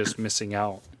is just missing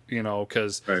out.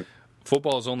 Because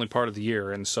football is only part of the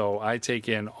year, and so I take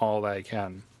in all that I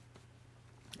can.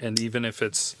 And even if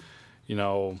it's,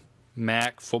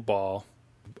 MAC football,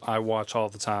 I watch all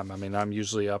the time. I mean, I'm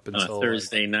usually up until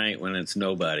Thursday night when it's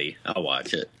nobody. I'll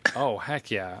watch it. Oh, heck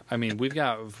yeah. I mean,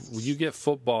 you get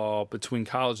football between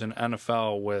college and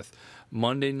NFL with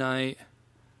Monday night.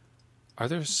 Are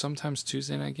there sometimes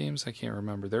Tuesday night games? I can't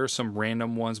remember. There are some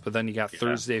random ones, but then you got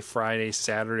Thursday, Friday,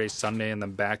 Saturday, Sunday, and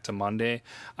then back to Monday.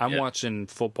 I'm watching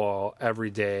football every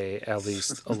day, at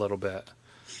least a little bit.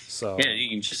 So yeah, you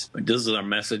can just. This is our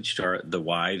message to the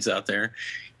wives out there.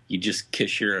 You just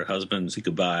kiss your husbands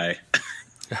goodbye.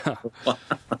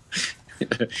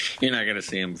 You're not going to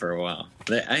see them for a while.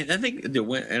 I think I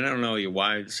don't know. Your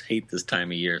wives hate this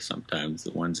time of year sometimes.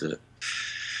 The ones that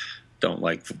don't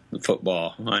like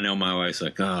football. I know my wife's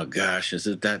like, oh gosh, is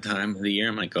it that time of the year?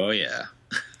 I'm like, oh yeah.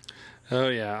 Oh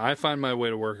yeah, I find my way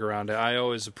to work around it. I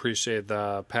always appreciate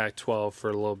the Pac-12 for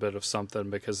a little bit of something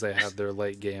because they have their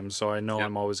late games. So I know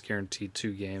I'm always guaranteed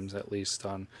 2 games at least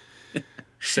on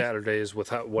Saturdays with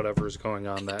whatever's going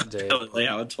on that day.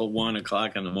 Yeah, until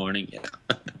 1:00 in the morning.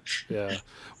 Yeah. Yeah.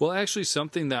 Well, actually,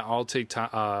 something that I'll take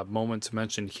a moment to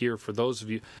mention here for those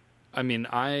of you. I mean,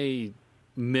 I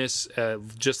miss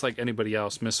just like anybody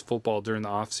else miss football during the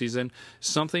off season.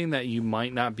 Something that you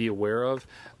might not be aware of,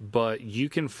 but you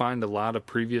can find a lot of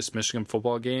previous Michigan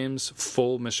football games,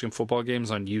 full Michigan football games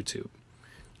on YouTube.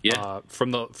 Yeah,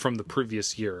 from the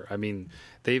previous year. I mean,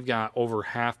 they've got over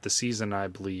half the season, I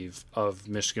believe, of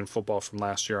Michigan football from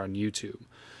last year on YouTube.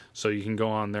 So you can go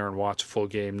on there and watch a full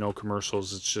game, no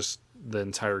commercials. It's just the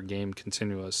entire game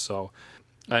continuous. So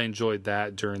I enjoyed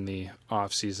that during the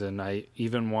off season. I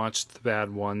even watched the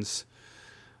bad ones.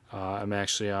 I'm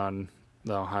actually on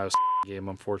the Ohio game,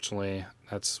 unfortunately.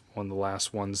 That's one of the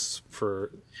last ones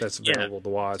that's available to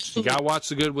watch. You gotta watch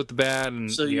the good with the bad,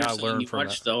 and so you gotta learn from it. You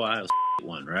watched the Ohio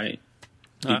one, right?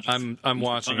 I'm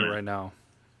watching it right now.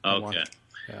 Okay.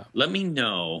 Yeah. Let me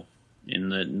know.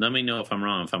 Let me know if I'm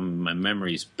wrong. If my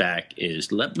memory's back,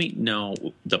 let me know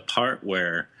the part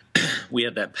where we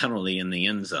had that penalty in the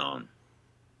end zone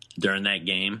during that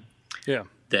game. Yeah.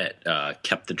 That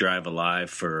kept the drive alive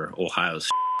for Ohio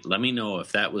State. Let me know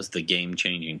if that was the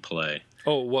game-changing play.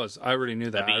 Oh, it was. I already knew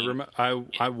that. I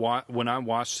remember. When I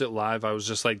watched it live, I was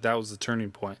just like, that was the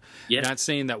turning point. Yeah. Not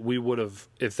saying that we would have,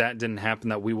 if that didn't happen,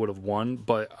 that we would have won,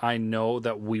 but I know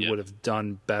that we would have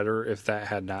done better if that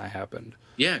had not happened.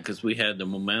 Yeah, because we had the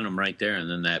momentum right there, and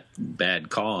then that bad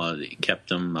call kept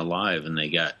them alive, and they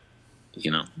got,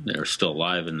 they were still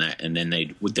alive in that, and then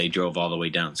they drove all the way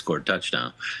down and scored a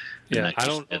touchdown. And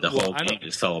the whole game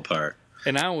just fell apart.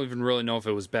 And I don't even really know if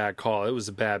it was a bad call. It was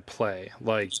a bad play.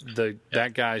 Like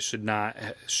that guy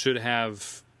should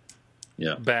have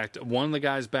backed. One of the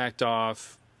guys backed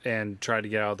off and tried to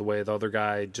get out of the way. The other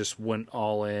guy just went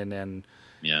all in and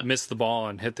missed the ball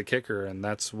and hit the kicker. And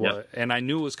that's what. Yep. And I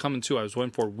knew it was coming too. I was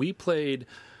waiting for. We played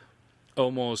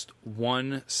almost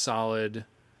one solid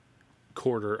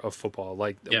quarter of football.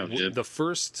 Like the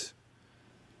first,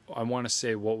 I want to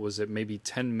say, what was it? Maybe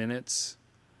 10 minutes.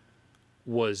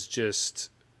 Was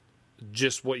just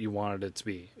what you wanted it to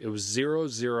be. It was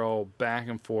 0-0, back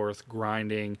and forth,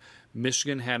 grinding.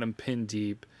 Michigan had them pinned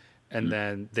deep, and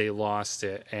then they lost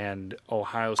it, and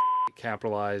Ohio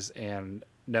capitalized and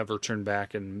never turned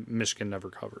back, and Michigan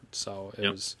never covered. So it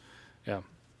was,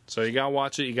 So you gotta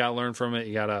watch it, you gotta learn from it,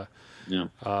 you gotta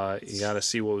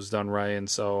see what was done right. And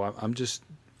so I'm just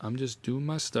doing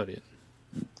my studying.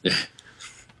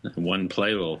 One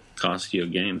play will cost you a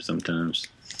game sometimes.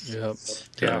 Yep.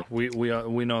 Yeah,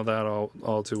 we know that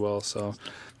all too well. So,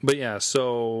 but yeah,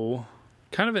 so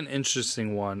kind of an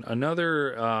interesting one.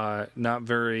 Another not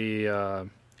very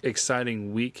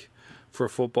exciting week for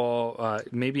football.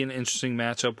 Maybe an interesting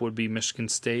matchup would be Michigan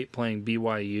State playing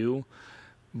BYU,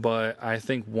 but I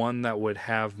think one that would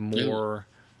have more.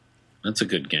 That's a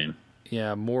good game.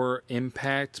 Yeah, more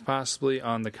impact possibly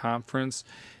on the conference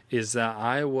is that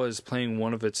Iowa's playing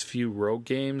one of its few road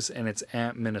games, and it's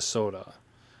at Minnesota.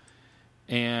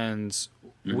 And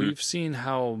we've seen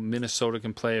how Minnesota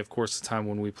can play. Of course, the time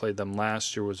when we played them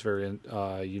last year was a very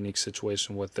unique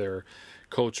situation with their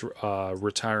coach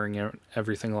retiring and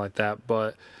everything like that.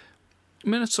 But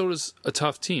Minnesota's a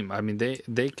tough team. I mean,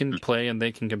 they can play and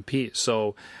they can compete.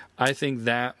 So I think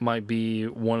that might be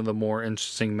one of the more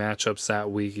interesting matchups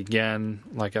that week. Again,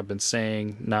 like I've been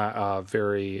saying, not a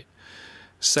very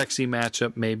sexy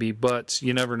matchup maybe, but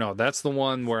you never know. That's the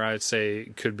one where I'd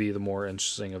say could be the more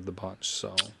interesting of the bunch.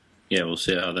 So yeah, we'll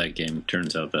see how that game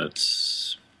turns out.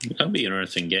 That'll be an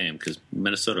interesting game because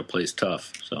Minnesota plays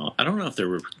tough. So I don't know if they're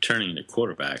returning the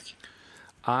quarterback.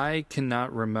 I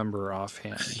cannot remember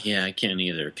offhand. Yeah, I can't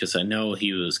either because I know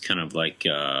he was kind of like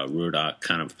a Rudock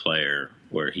kind of player.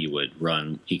 where he would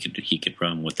run. He could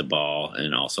run with the ball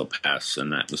and also pass,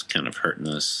 and that was kind of hurting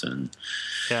us. And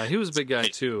yeah, he was a big guy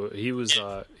too. He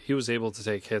was able to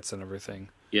take hits and everything.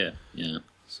 Yeah.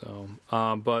 So,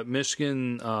 but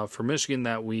Michigan, for Michigan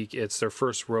that week, it's their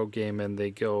first road game, and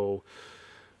they go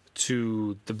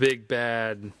to the Big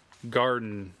Bad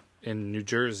Garden in New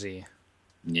Jersey.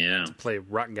 Yeah. To play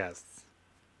Rutgers.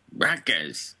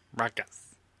 Rutgers.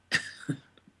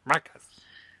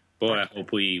 Boy, I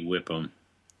hope we whip them.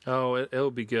 Oh,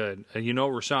 it'll be good.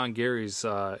 Rashawn Gary's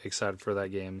excited for that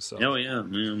game. So. Oh, yeah.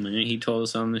 Man, he told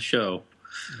us on the show.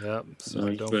 Yep. So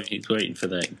he's waiting for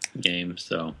that game,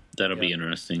 so that'll be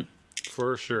interesting.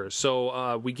 For sure.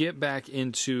 So we get back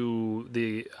into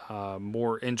the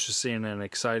more interesting and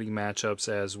exciting matchups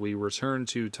as we return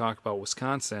to talk about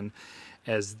Wisconsin,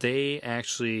 as they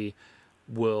actually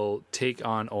will take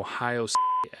on Ohio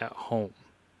State at home.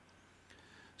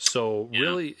 So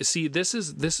really, see, this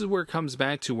is where it comes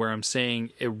back to where I'm saying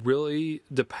it really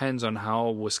depends on how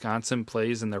Wisconsin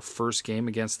plays in their first game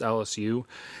against LSU.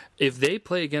 If they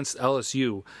play against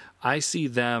LSU, I see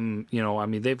them,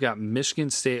 they've got Michigan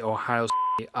State, Ohio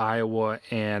State, Iowa,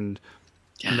 and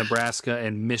Nebraska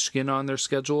and Michigan on their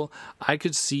schedule. I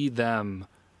could see them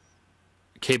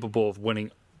capable of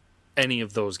winning any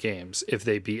of those games if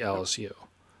they beat LSU.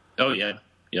 Oh, yeah.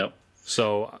 Yep.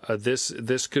 So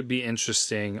this could be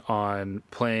interesting on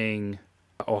playing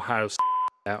Ohio State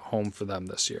at home for them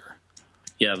this year.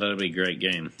 Yeah, that'll be a great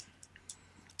game.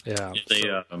 Yeah,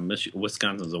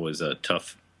 Wisconsin's always a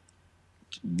tough,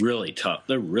 really tough.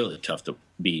 They're really tough to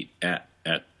beat at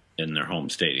in their home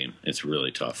stadium. It's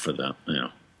really tough for them.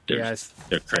 They're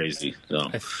crazy. So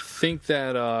I think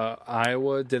that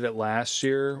Iowa did it last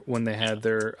year when they had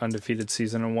their undefeated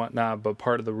season and whatnot. But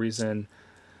part of the reason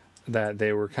that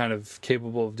they were kind of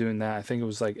capable of doing that, I think it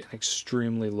was like an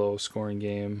extremely low scoring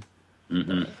game.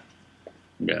 Mm-hmm.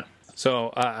 Yeah.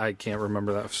 So I can't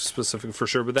remember that specific for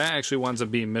sure, but that actually winds up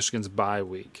being Michigan's bye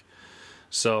week.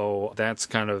 So that's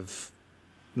kind of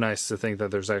nice to think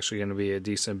that there's actually going to be a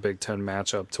decent Big Ten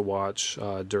matchup to watch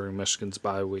during Michigan's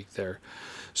bye week there.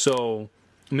 So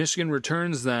Michigan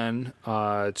returns then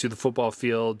to the football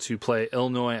field to play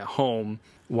Illinois at home,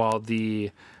 while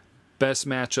the best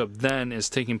matchup then is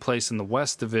taking place in the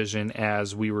West Division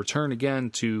as we return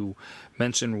again to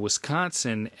mention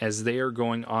Wisconsin as they are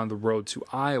going on the road to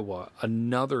Iowa,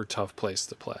 another tough place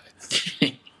to play.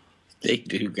 They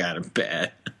do got it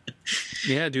bad.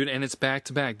 Yeah, dude, and it's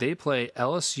back-to-back. They play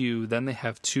LSU, then they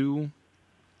have two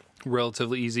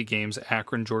relatively easy games,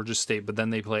 Akron, Georgia State, but then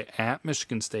they play at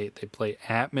Michigan State, they play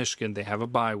at Michigan, they have a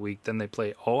bye week, then they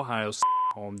play Ohio State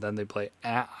home, then they play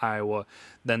at Iowa,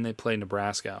 then they play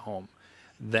Nebraska at home.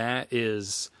 That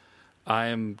is, I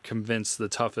am convinced, the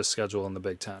toughest schedule in the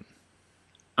Big Ten.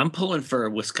 I'm pulling for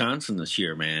Wisconsin this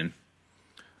year, man.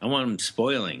 I want them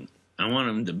spoiling. I want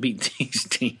them to beat these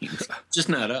teams. Just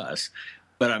not us.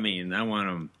 But, I want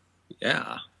them,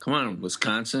 yeah. Come on,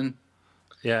 Wisconsin.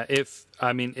 Yeah, if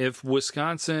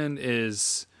Wisconsin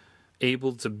is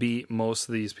able to beat most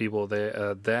of these people,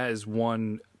 that is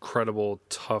one credible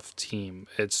tough team.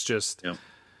 It's just,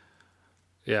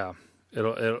 they'll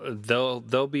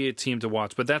be a team to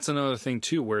watch. But that's another thing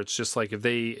too, where it's just like if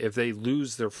they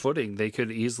lose their footing, they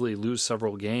could easily lose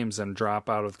several games and drop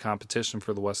out of the competition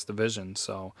for the West Division.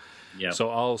 So, so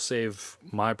I'll save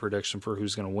my prediction for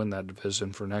who's going to win that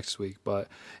division for next week. But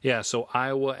yeah, so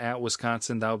Iowa at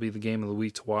Wisconsin, that'll be the game of the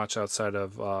week to watch outside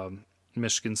of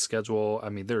Michigan's schedule.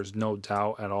 There's no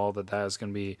doubt at all that is going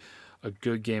to be a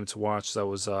good game to watch. That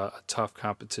was a tough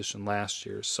competition last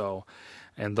year. So,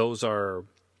 and those are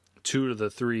two of the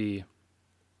three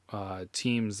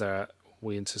teams that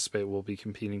we anticipate will be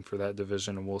competing for that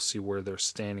division, and we'll see where they're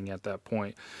standing at that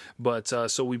point. But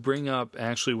so we bring up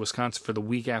actually Wisconsin for the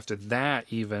week after that,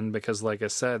 even because, like I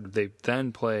said, they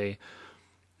then play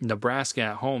Nebraska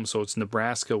at home, so it's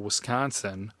Nebraska,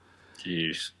 Wisconsin.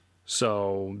 Jeez.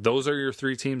 So those are your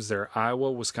three teams there: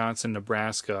 Iowa, Wisconsin,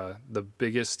 Nebraska, the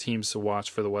biggest teams to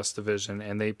watch for the West Division,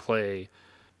 and they play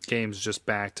games just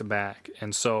back to back.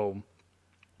 And so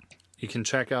you can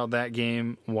check out that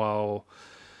game while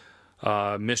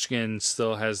Michigan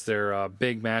still has their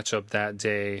big matchup that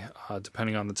day.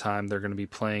 Depending on the time, they're going to be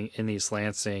playing in East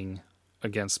Lansing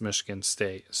against Michigan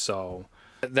State. So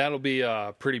that'll be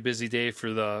a pretty busy day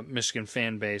for the Michigan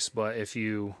fan base. But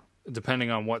depending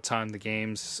on what time the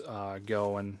games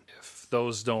go, and if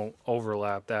those don't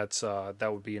overlap, that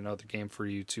would be another game for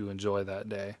you to enjoy that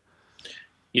day.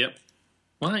 Yep.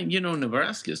 Well,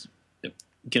 Nebraska's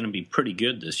going to be pretty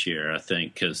good this year, I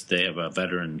think, because they have a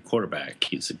veteran quarterback.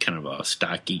 He's a kind of a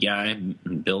stocky guy,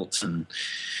 built, and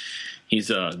he's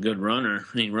a good runner.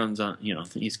 He runs on,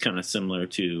 he's kind of similar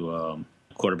to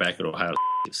quarterback at Ohio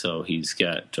State. So he's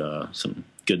got some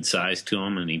good size to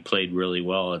him, and he played really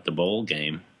well at the bowl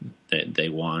game that they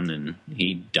won, and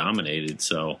he dominated.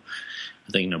 So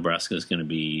I think Nebraska is going to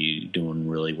be doing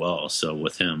really well. So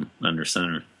with him under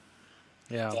center.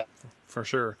 Yeah, for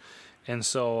sure. And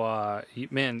so,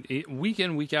 man, week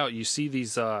in, week out, you see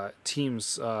these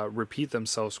teams repeat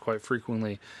themselves quite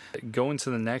frequently. Going to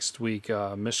the next week,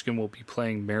 Michigan will be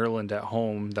playing Maryland at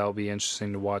home. That'll be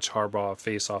interesting to watch Harbaugh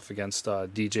face off against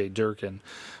DJ Durkin.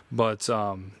 But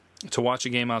to watch a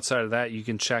game outside of that, you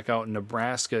can check out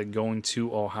Nebraska going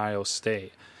to Ohio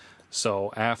State.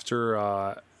 So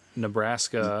after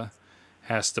Nebraska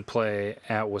has to play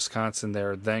at Wisconsin,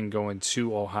 they're then going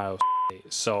to Ohio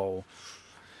State. So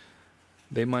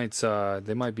they might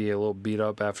be a little beat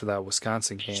up after that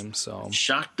Wisconsin game. So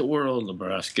shock the world,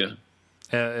 Nebraska.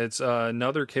 It's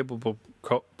another capable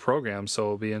program, so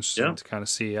it'll be interesting to kind of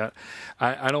see. I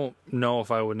don't know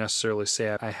if I would necessarily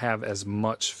say I have as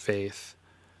much faith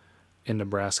in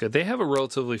Nebraska. They have a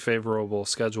relatively favorable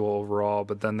schedule overall,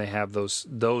 but then they have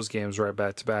those games right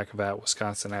back to back of at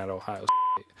Wisconsin, at Ohio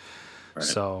State. Right.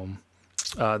 So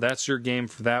that's your game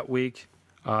for that week.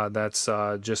 That's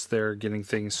just there getting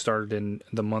things started in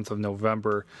the month of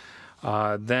November.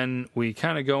 Then we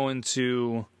kind of go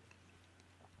into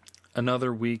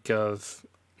another week of,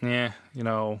 not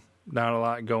a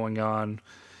lot going on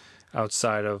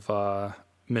outside of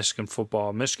Michigan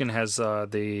football. Michigan has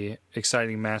the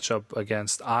exciting matchup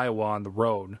against Iowa on the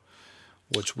road,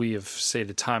 which we have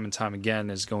stated time and time again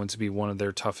is going to be one of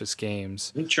their toughest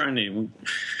games. You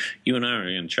and I are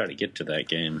going to try to get to that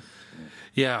game.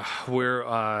 Yeah,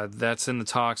 that's in the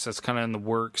talks. That's kind of in the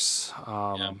works.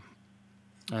 I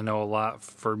know a lot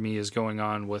for me is going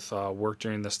on with work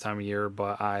during this time of year,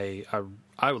 but I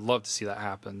would love to see that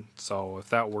happen. So if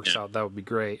that works out, that would be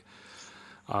great.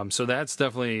 So that's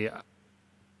definitely,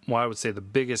 I would say the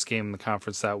biggest game in the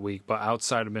conference that week. But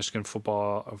outside of Michigan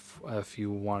football, if you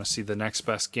want to see the next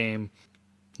best game,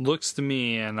 looks to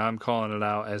me, and I'm calling it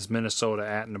out, as Minnesota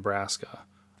at Nebraska.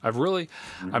 I'm really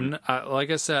kind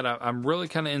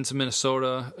of into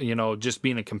Minnesota, just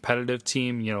being a competitive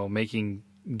team, making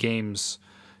games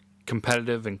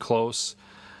competitive and close.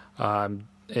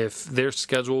 If their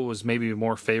schedule was maybe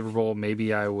more favorable,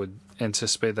 maybe I would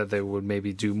anticipate that they would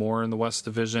maybe do more in the West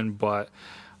Division, but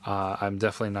I'm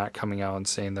definitely not coming out and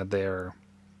saying that they're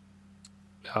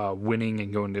winning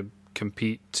and going to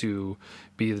compete to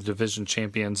be the division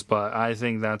champions, but I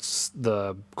think that's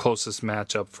the closest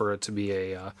matchup for it to be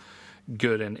a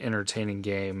good and entertaining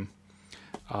game,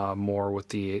 more with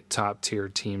the top tier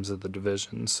teams of the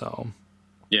division. So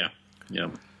yeah,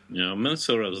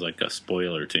 Minnesota is like a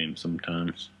spoiler team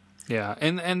sometimes. Yeah,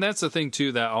 and that's the thing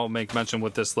too that I'll make mention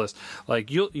with this list.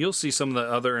 Like you'll see some of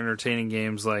the other entertaining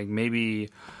games, like maybe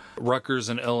Rutgers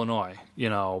and Illinois,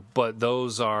 but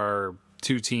those are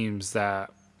two teams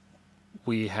that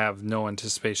we have no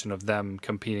anticipation of them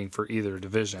competing for either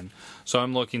division. So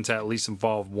I'm looking to at least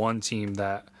involve one team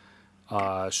that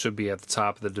should be at the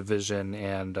top of the division,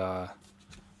 and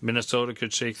Minnesota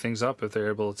could shake things up if they're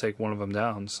able to take one of them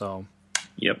down. So,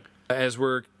 yep. As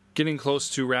we're getting close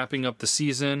to wrapping up the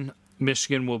season,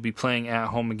 Michigan will be playing at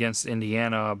home against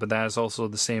Indiana, but that is also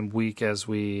the same week as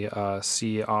we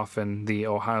see often the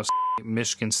Ohio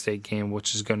State-Michigan State game,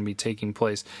 which is going to be taking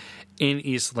place in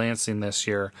East Lansing this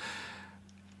year.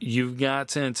 You've got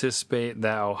to anticipate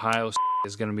that Ohio State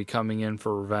is going to be coming in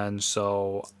for revenge.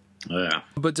 So, yeah.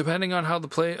 But depending on how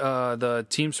the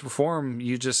teams perform,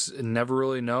 you just never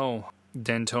really know.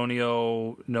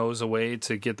 D'Antonio knows a way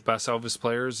to get the best out of his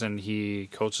players, and he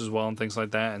coaches well and things like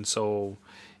that. And so,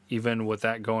 even with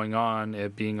that going on,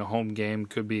 it being a home game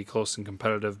could be close and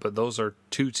competitive. But those are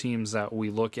two teams that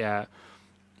we look at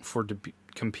for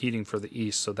competing for the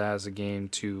East, so that is a game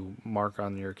to mark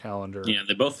on your calendar. Yeah,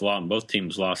 they both lost. Both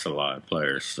teams lost a lot of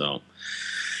players, so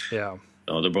yeah.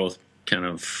 So they're both kind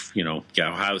of,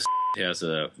 Ohio State has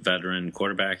a veteran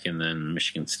quarterback, and then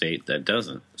Michigan State that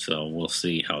doesn't. So we'll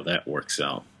see how that works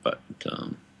out, but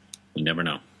we never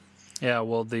know. Yeah,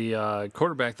 well, the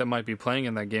quarterback that might be playing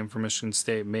in that game for Michigan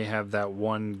State may have that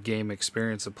one game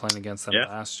experience of playing against them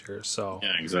last year. So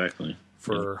yeah, exactly.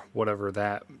 For whatever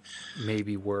that may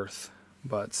be worth.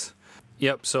 But,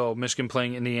 yep, so Michigan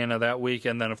playing Indiana that week.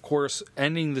 And then, of course,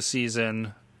 ending the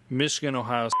season,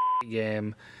 Michigan-Ohio State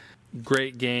game.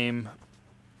 Great game.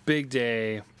 Big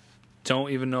day.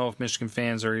 Don't even know if Michigan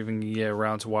fans are even going to get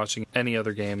around to watching any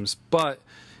other games. But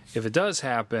if it does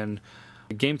happen,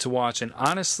 a game to watch. And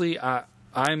honestly,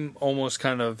 I'm almost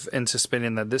kind of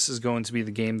anticipating that this is going to be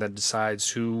the game that decides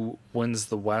who wins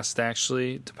the West,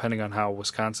 actually, depending on how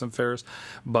Wisconsin fares.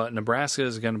 But Nebraska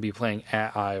is going to be playing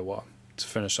at Iowa to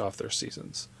finish off their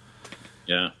seasons.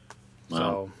 Yeah. Wow.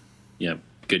 So, yeah,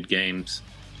 good games.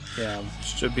 Yeah,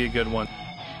 should be a good one.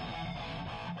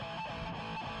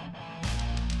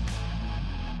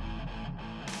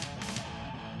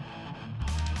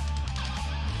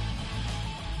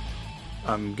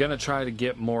 I'm going to try to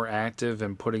get more active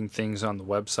in putting things on the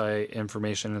website,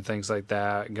 information and things like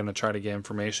that. I'm going to try to get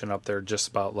information up there just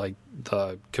about like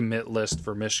the commit list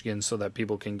for Michigan so that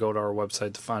people can go to our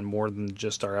website to find more than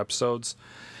just our episodes.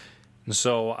 And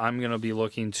so I'm going to be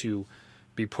looking to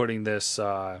be putting this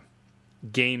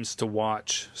games to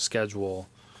watch schedule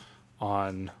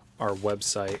on our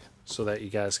website so that you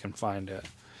guys can find it.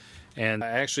 And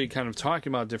actually kind of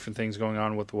talking about different things going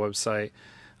on with the website,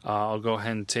 I'll go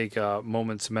ahead and take a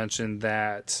moment to mention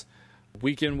that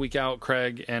week in, week out,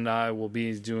 Craig and I will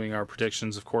be doing our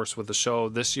predictions, of course, with the show.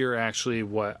 This year, actually,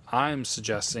 what I'm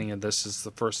suggesting, and this is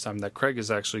the first time that Craig is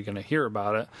actually going to hear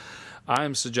about it,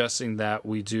 I'm suggesting that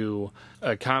we do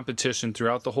a competition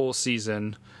throughout the whole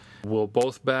season. We'll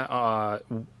both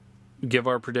give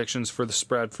our predictions for the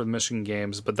spread for the Michigan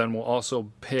games, but then we'll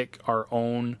also pick our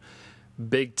own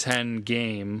Big Ten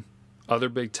game, other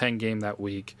Big Ten game that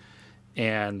week,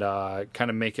 and kind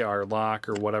of make it our lock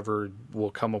or whatever. We'll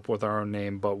come up with our own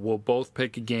name, but we'll both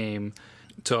pick a game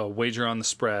to wager on the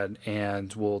spread,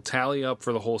 and we'll tally up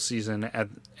for the whole season.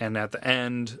 And at the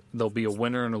end, there'll be a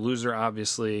winner and a loser,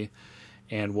 obviously,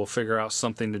 and we'll figure out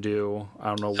something to do.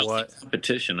 I don't know what.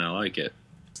 Competition, I like it.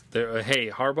 Hey,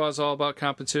 Harbaugh's all about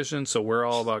competition, so we're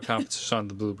all about competition on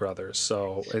the Blue Brothers.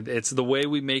 So it's the way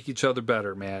we make each other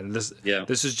better, man. This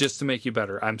is just to make you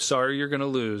better. I'm sorry you're going to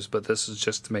lose, but this is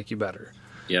just to make you better.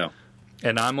 Yeah.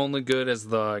 And I'm only good as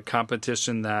the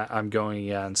competition that I'm going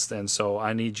against, and so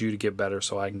I need you to get better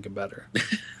so I can get better.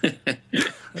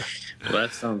 Well,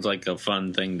 that sounds like a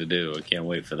fun thing to do. I can't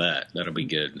wait for that. That'll be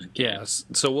good. Yes.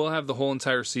 So we'll have the whole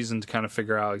entire season to kind of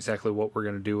figure out exactly what we're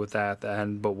going to do with that at the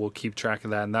end, but we'll keep track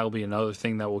of that, and that'll be another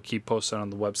thing that we'll keep posted on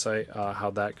the website,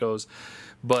 how that goes.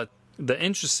 But the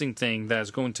interesting thing that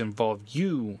is going to involve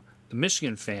you, the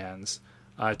Michigan fans,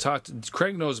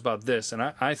 Craig knows about this, and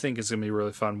I think it's going to be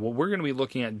really fun. What we're going to be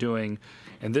looking at doing,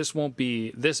 and this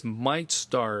might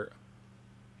start,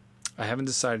 I haven't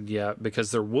decided yet,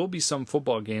 because there will be some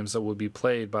football games that will be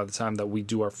played by the time that we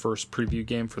do our first preview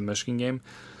game for the Michigan game.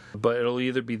 But it'll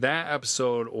either be that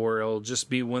episode or it'll just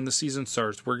be when the season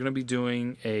starts. We're going to be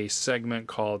doing a segment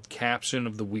called Caption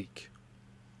of the Week.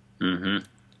 Mm-hmm.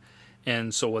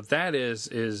 And so what that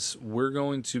is we're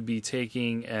going to be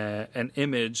taking an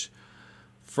image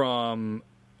from...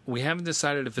 We haven't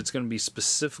decided if it's going to be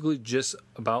specifically just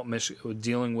about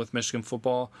dealing with Michigan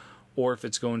football, or if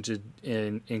it's going to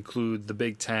include the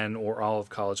Big Ten or all of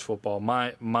college football.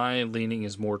 My leaning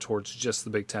is more towards just the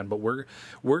Big Ten, but we're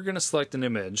going to select an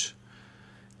image,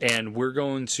 and we're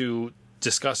going to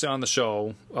discuss it on the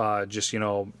show. Just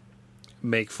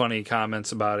make funny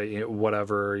comments about it,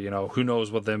 whatever. Who knows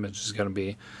what the image is going to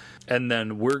be, and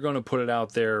then we're going to put it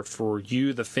out there for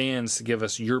you, the fans, to give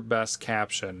us your best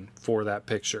caption for that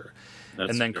picture.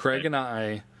 And then Craig and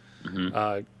I,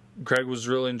 Craig was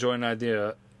really enjoying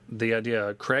the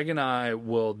idea. Craig and I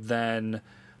will then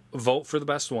vote for the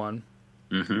best one,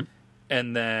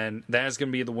 and then that is going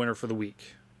to be the winner for the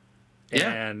week. Yeah.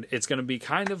 And it's going to be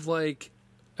kind of like,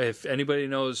 if anybody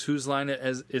knows whose line it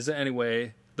is it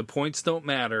anyway, the points don't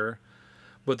matter,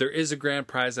 but there is a grand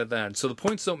prize at the end. So the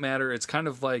points don't matter. It's kind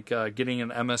of like getting an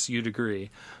MSU degree.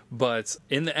 But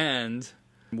in the end,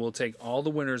 we'll take all the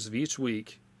winners of each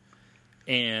week,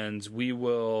 and we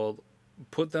will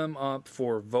put them up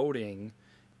for voting.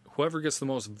 Whoever gets the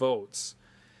most votes,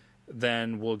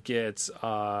 then we'll get...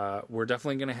 we're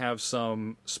definitely going to have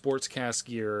some Sportscast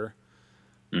gear,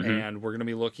 and we're going to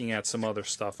be looking at some other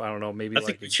stuff. I don't know, maybe I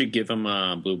think we should give them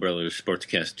a Blue Brothers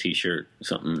Sportscast t-shirt.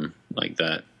 Something like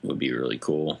that would be really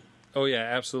cool. Oh, yeah,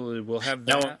 absolutely. We'll have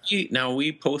that. Now, are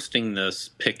we posting this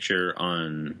picture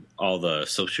on all the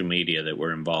social media that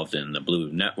we're involved in, the Blue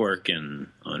Network and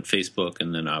on Facebook,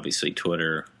 and then obviously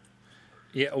Twitter?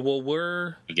 Yeah, well,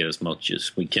 we get as much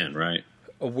as we can, right?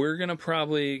 We're gonna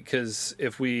probably because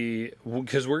we're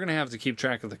gonna have to keep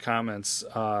track of the comments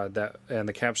that and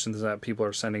the captions that people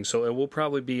are sending. So it will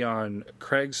probably be on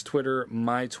Craig's Twitter,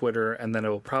 my Twitter, and then it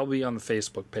will probably be on the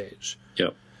Facebook page.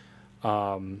 Yep.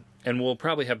 And we'll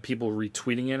probably have people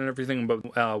retweeting it and everything, but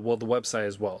the website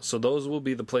as well. So those will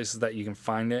be the places that you can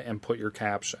find it and put your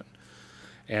caption.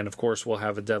 And, of course, we'll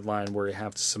have a deadline where you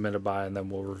have to submit it by, and then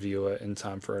we'll review it in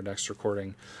time for our next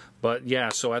recording. But, yeah,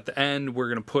 so at the end, we're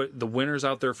going to put the winners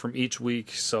out there from each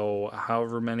week. So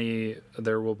however many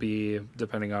there will be,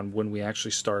 depending on when we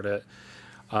actually start it.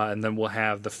 And then we'll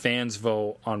have the fans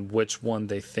vote on which one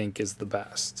they think is the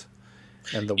best.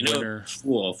 And the winner...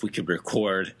 Cool if we could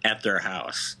record at their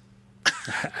house.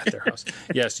 At their house.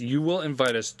 Yes, you will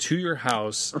invite us to your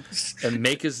house and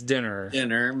make us dinner.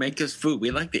 Make us food.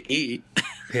 We like to eat.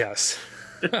 Yes.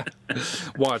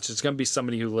 Watch, it's going to be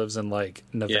somebody who lives in, like,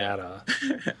 Nevada.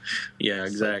 Yeah,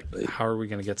 exactly. So how are we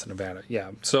going to get to Nevada?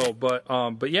 Yeah. So, but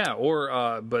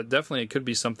definitely it could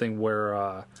be something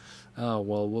where...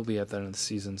 we'll be at the end of the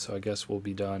season, so I guess we'll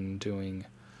be done doing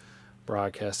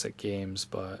broadcasts at games.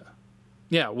 But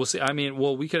yeah, we'll see. I mean,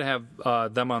 we could have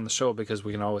them on the show because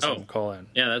we can always have them call in.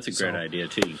 Yeah, that's a great idea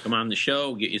too. You come on the show,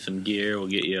 we'll get you some gear. We'll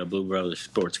get you a Blue Brothers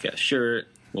Sportscast shirt.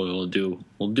 We'll do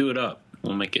it up.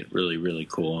 We'll make it really, really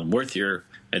cool and worth your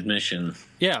admission.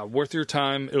 Yeah, worth your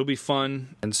time. It'll be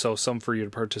fun, and so some for you to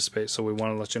participate. So we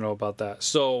want to let you know about that.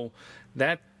 So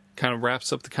that kind of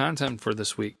wraps up the content for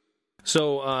this week.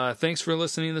 So thanks for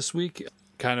listening this week.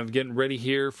 Kind of getting ready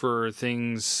here for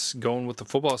things going with the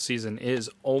football season is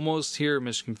almost here,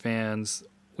 Michigan fans.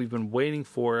 We've been waiting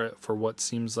for it for what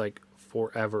seems like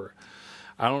forever.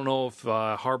 I don't know if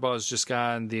Harbaugh's just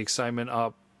gotten the excitement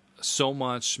up so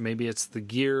much. Maybe it's the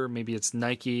gear, maybe it's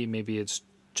Nike, maybe it's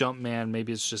Jumpman,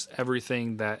 maybe it's just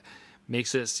everything that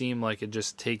makes it seem like it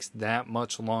just takes that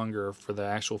much longer for the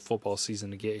actual football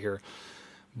season to get here.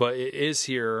 But it is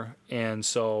here, and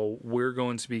so we're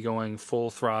going to be going full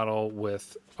throttle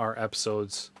with our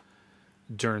episodes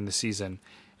during the season.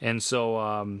 And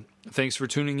so thanks for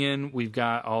tuning in. We've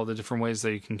got all the different ways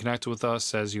that you can connect with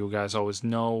us. As you guys always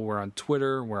know, we're on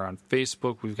Twitter, we're on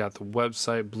Facebook, we've got the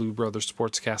website,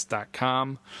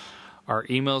 bluebrothersportscast.com. Our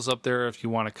email's up there if you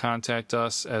want to contact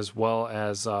us, as well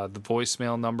as the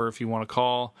voicemail number if you want to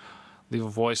call. Leave a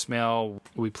voicemail.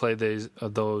 We play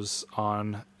those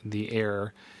on the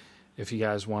air if you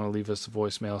guys want to leave us a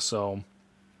voicemail. So,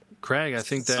 Craig, I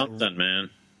think that... Something, man.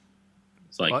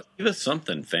 It's like, what? Give us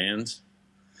something, fans.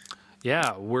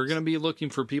 Yeah, we're going to be looking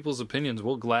for people's opinions.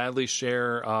 We'll gladly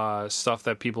share stuff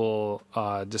that people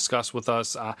discuss with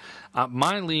us.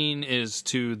 My lean is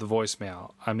to the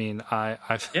voicemail. I mean, I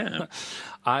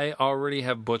already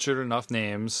have butchered enough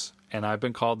names, and I've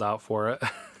been called out for it.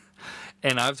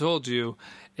 And I've told you,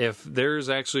 if there's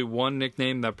actually one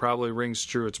nickname that probably rings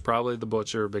true, it's probably the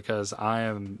Butcher, because I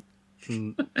am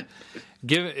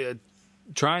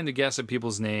trying to guess at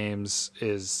people's names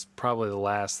is probably the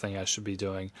last thing I should be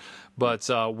doing. But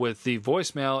with the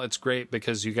voicemail, it's great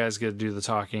because you guys get to do the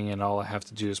talking, and all I have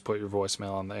to do is put your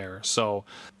voicemail on the air. So,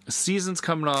 season's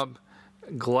coming up.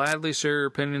 Gladly share your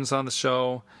opinions on the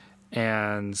show,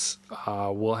 and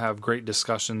we'll have great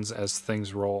discussions as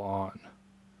things roll on.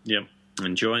 Yep.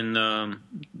 And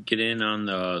get in on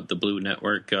the Blue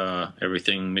Network,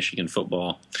 Everything Michigan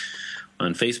Football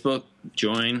on Facebook.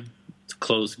 Join. It's a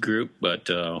closed group, but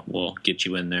we'll get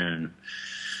you in there. And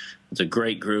it's a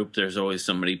great group. There's always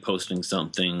somebody posting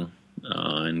something.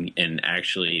 And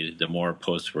actually, the more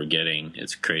posts we're getting,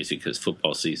 it's crazy because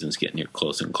football season's getting here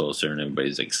closer and closer, and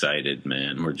everybody's excited,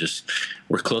 man.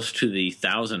 We're close to the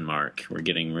 1,000 mark. We're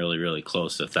getting really, really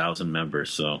close to 1,000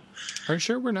 members. So, are you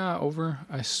sure we're not over?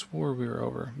 I swore we were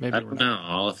over. Maybe I don't know.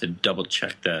 I'll have to double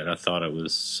check that. I thought it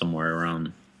was somewhere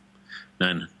around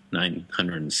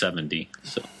 970.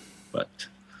 So, but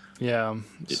yeah.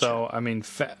 So I mean,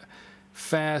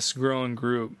 fast growing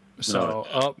group. So,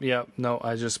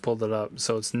 I just pulled it up.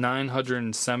 So it's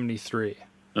 973.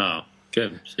 Oh,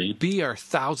 good. See? Be our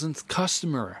 1,000th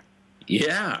customer.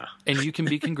 Yeah. And you can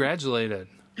be congratulated.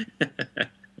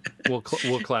 We'll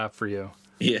clap for you.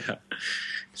 Yeah.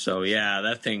 So, yeah,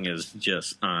 that thing is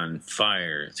just on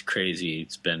fire. It's crazy.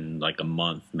 It's been like a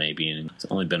month maybe, and it's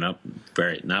only been up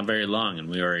not very long, and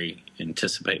we already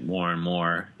anticipate more and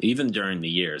more. Even during the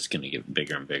year, it's going to get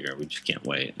bigger and bigger. We just can't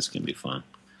wait. It's going to be fun.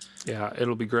 Yeah,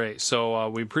 it'll be great. So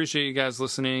we appreciate you guys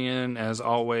listening in, as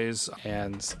always.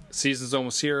 And season's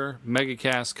almost here.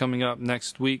 MegaCast coming up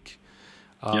next week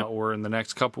or in the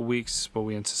next couple weeks, but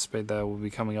we anticipate that will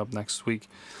be coming up next week.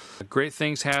 Great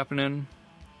things happening,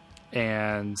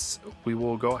 and we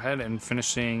will go ahead and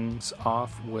finish things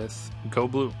off with Go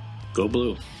Blue. Go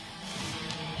Blue.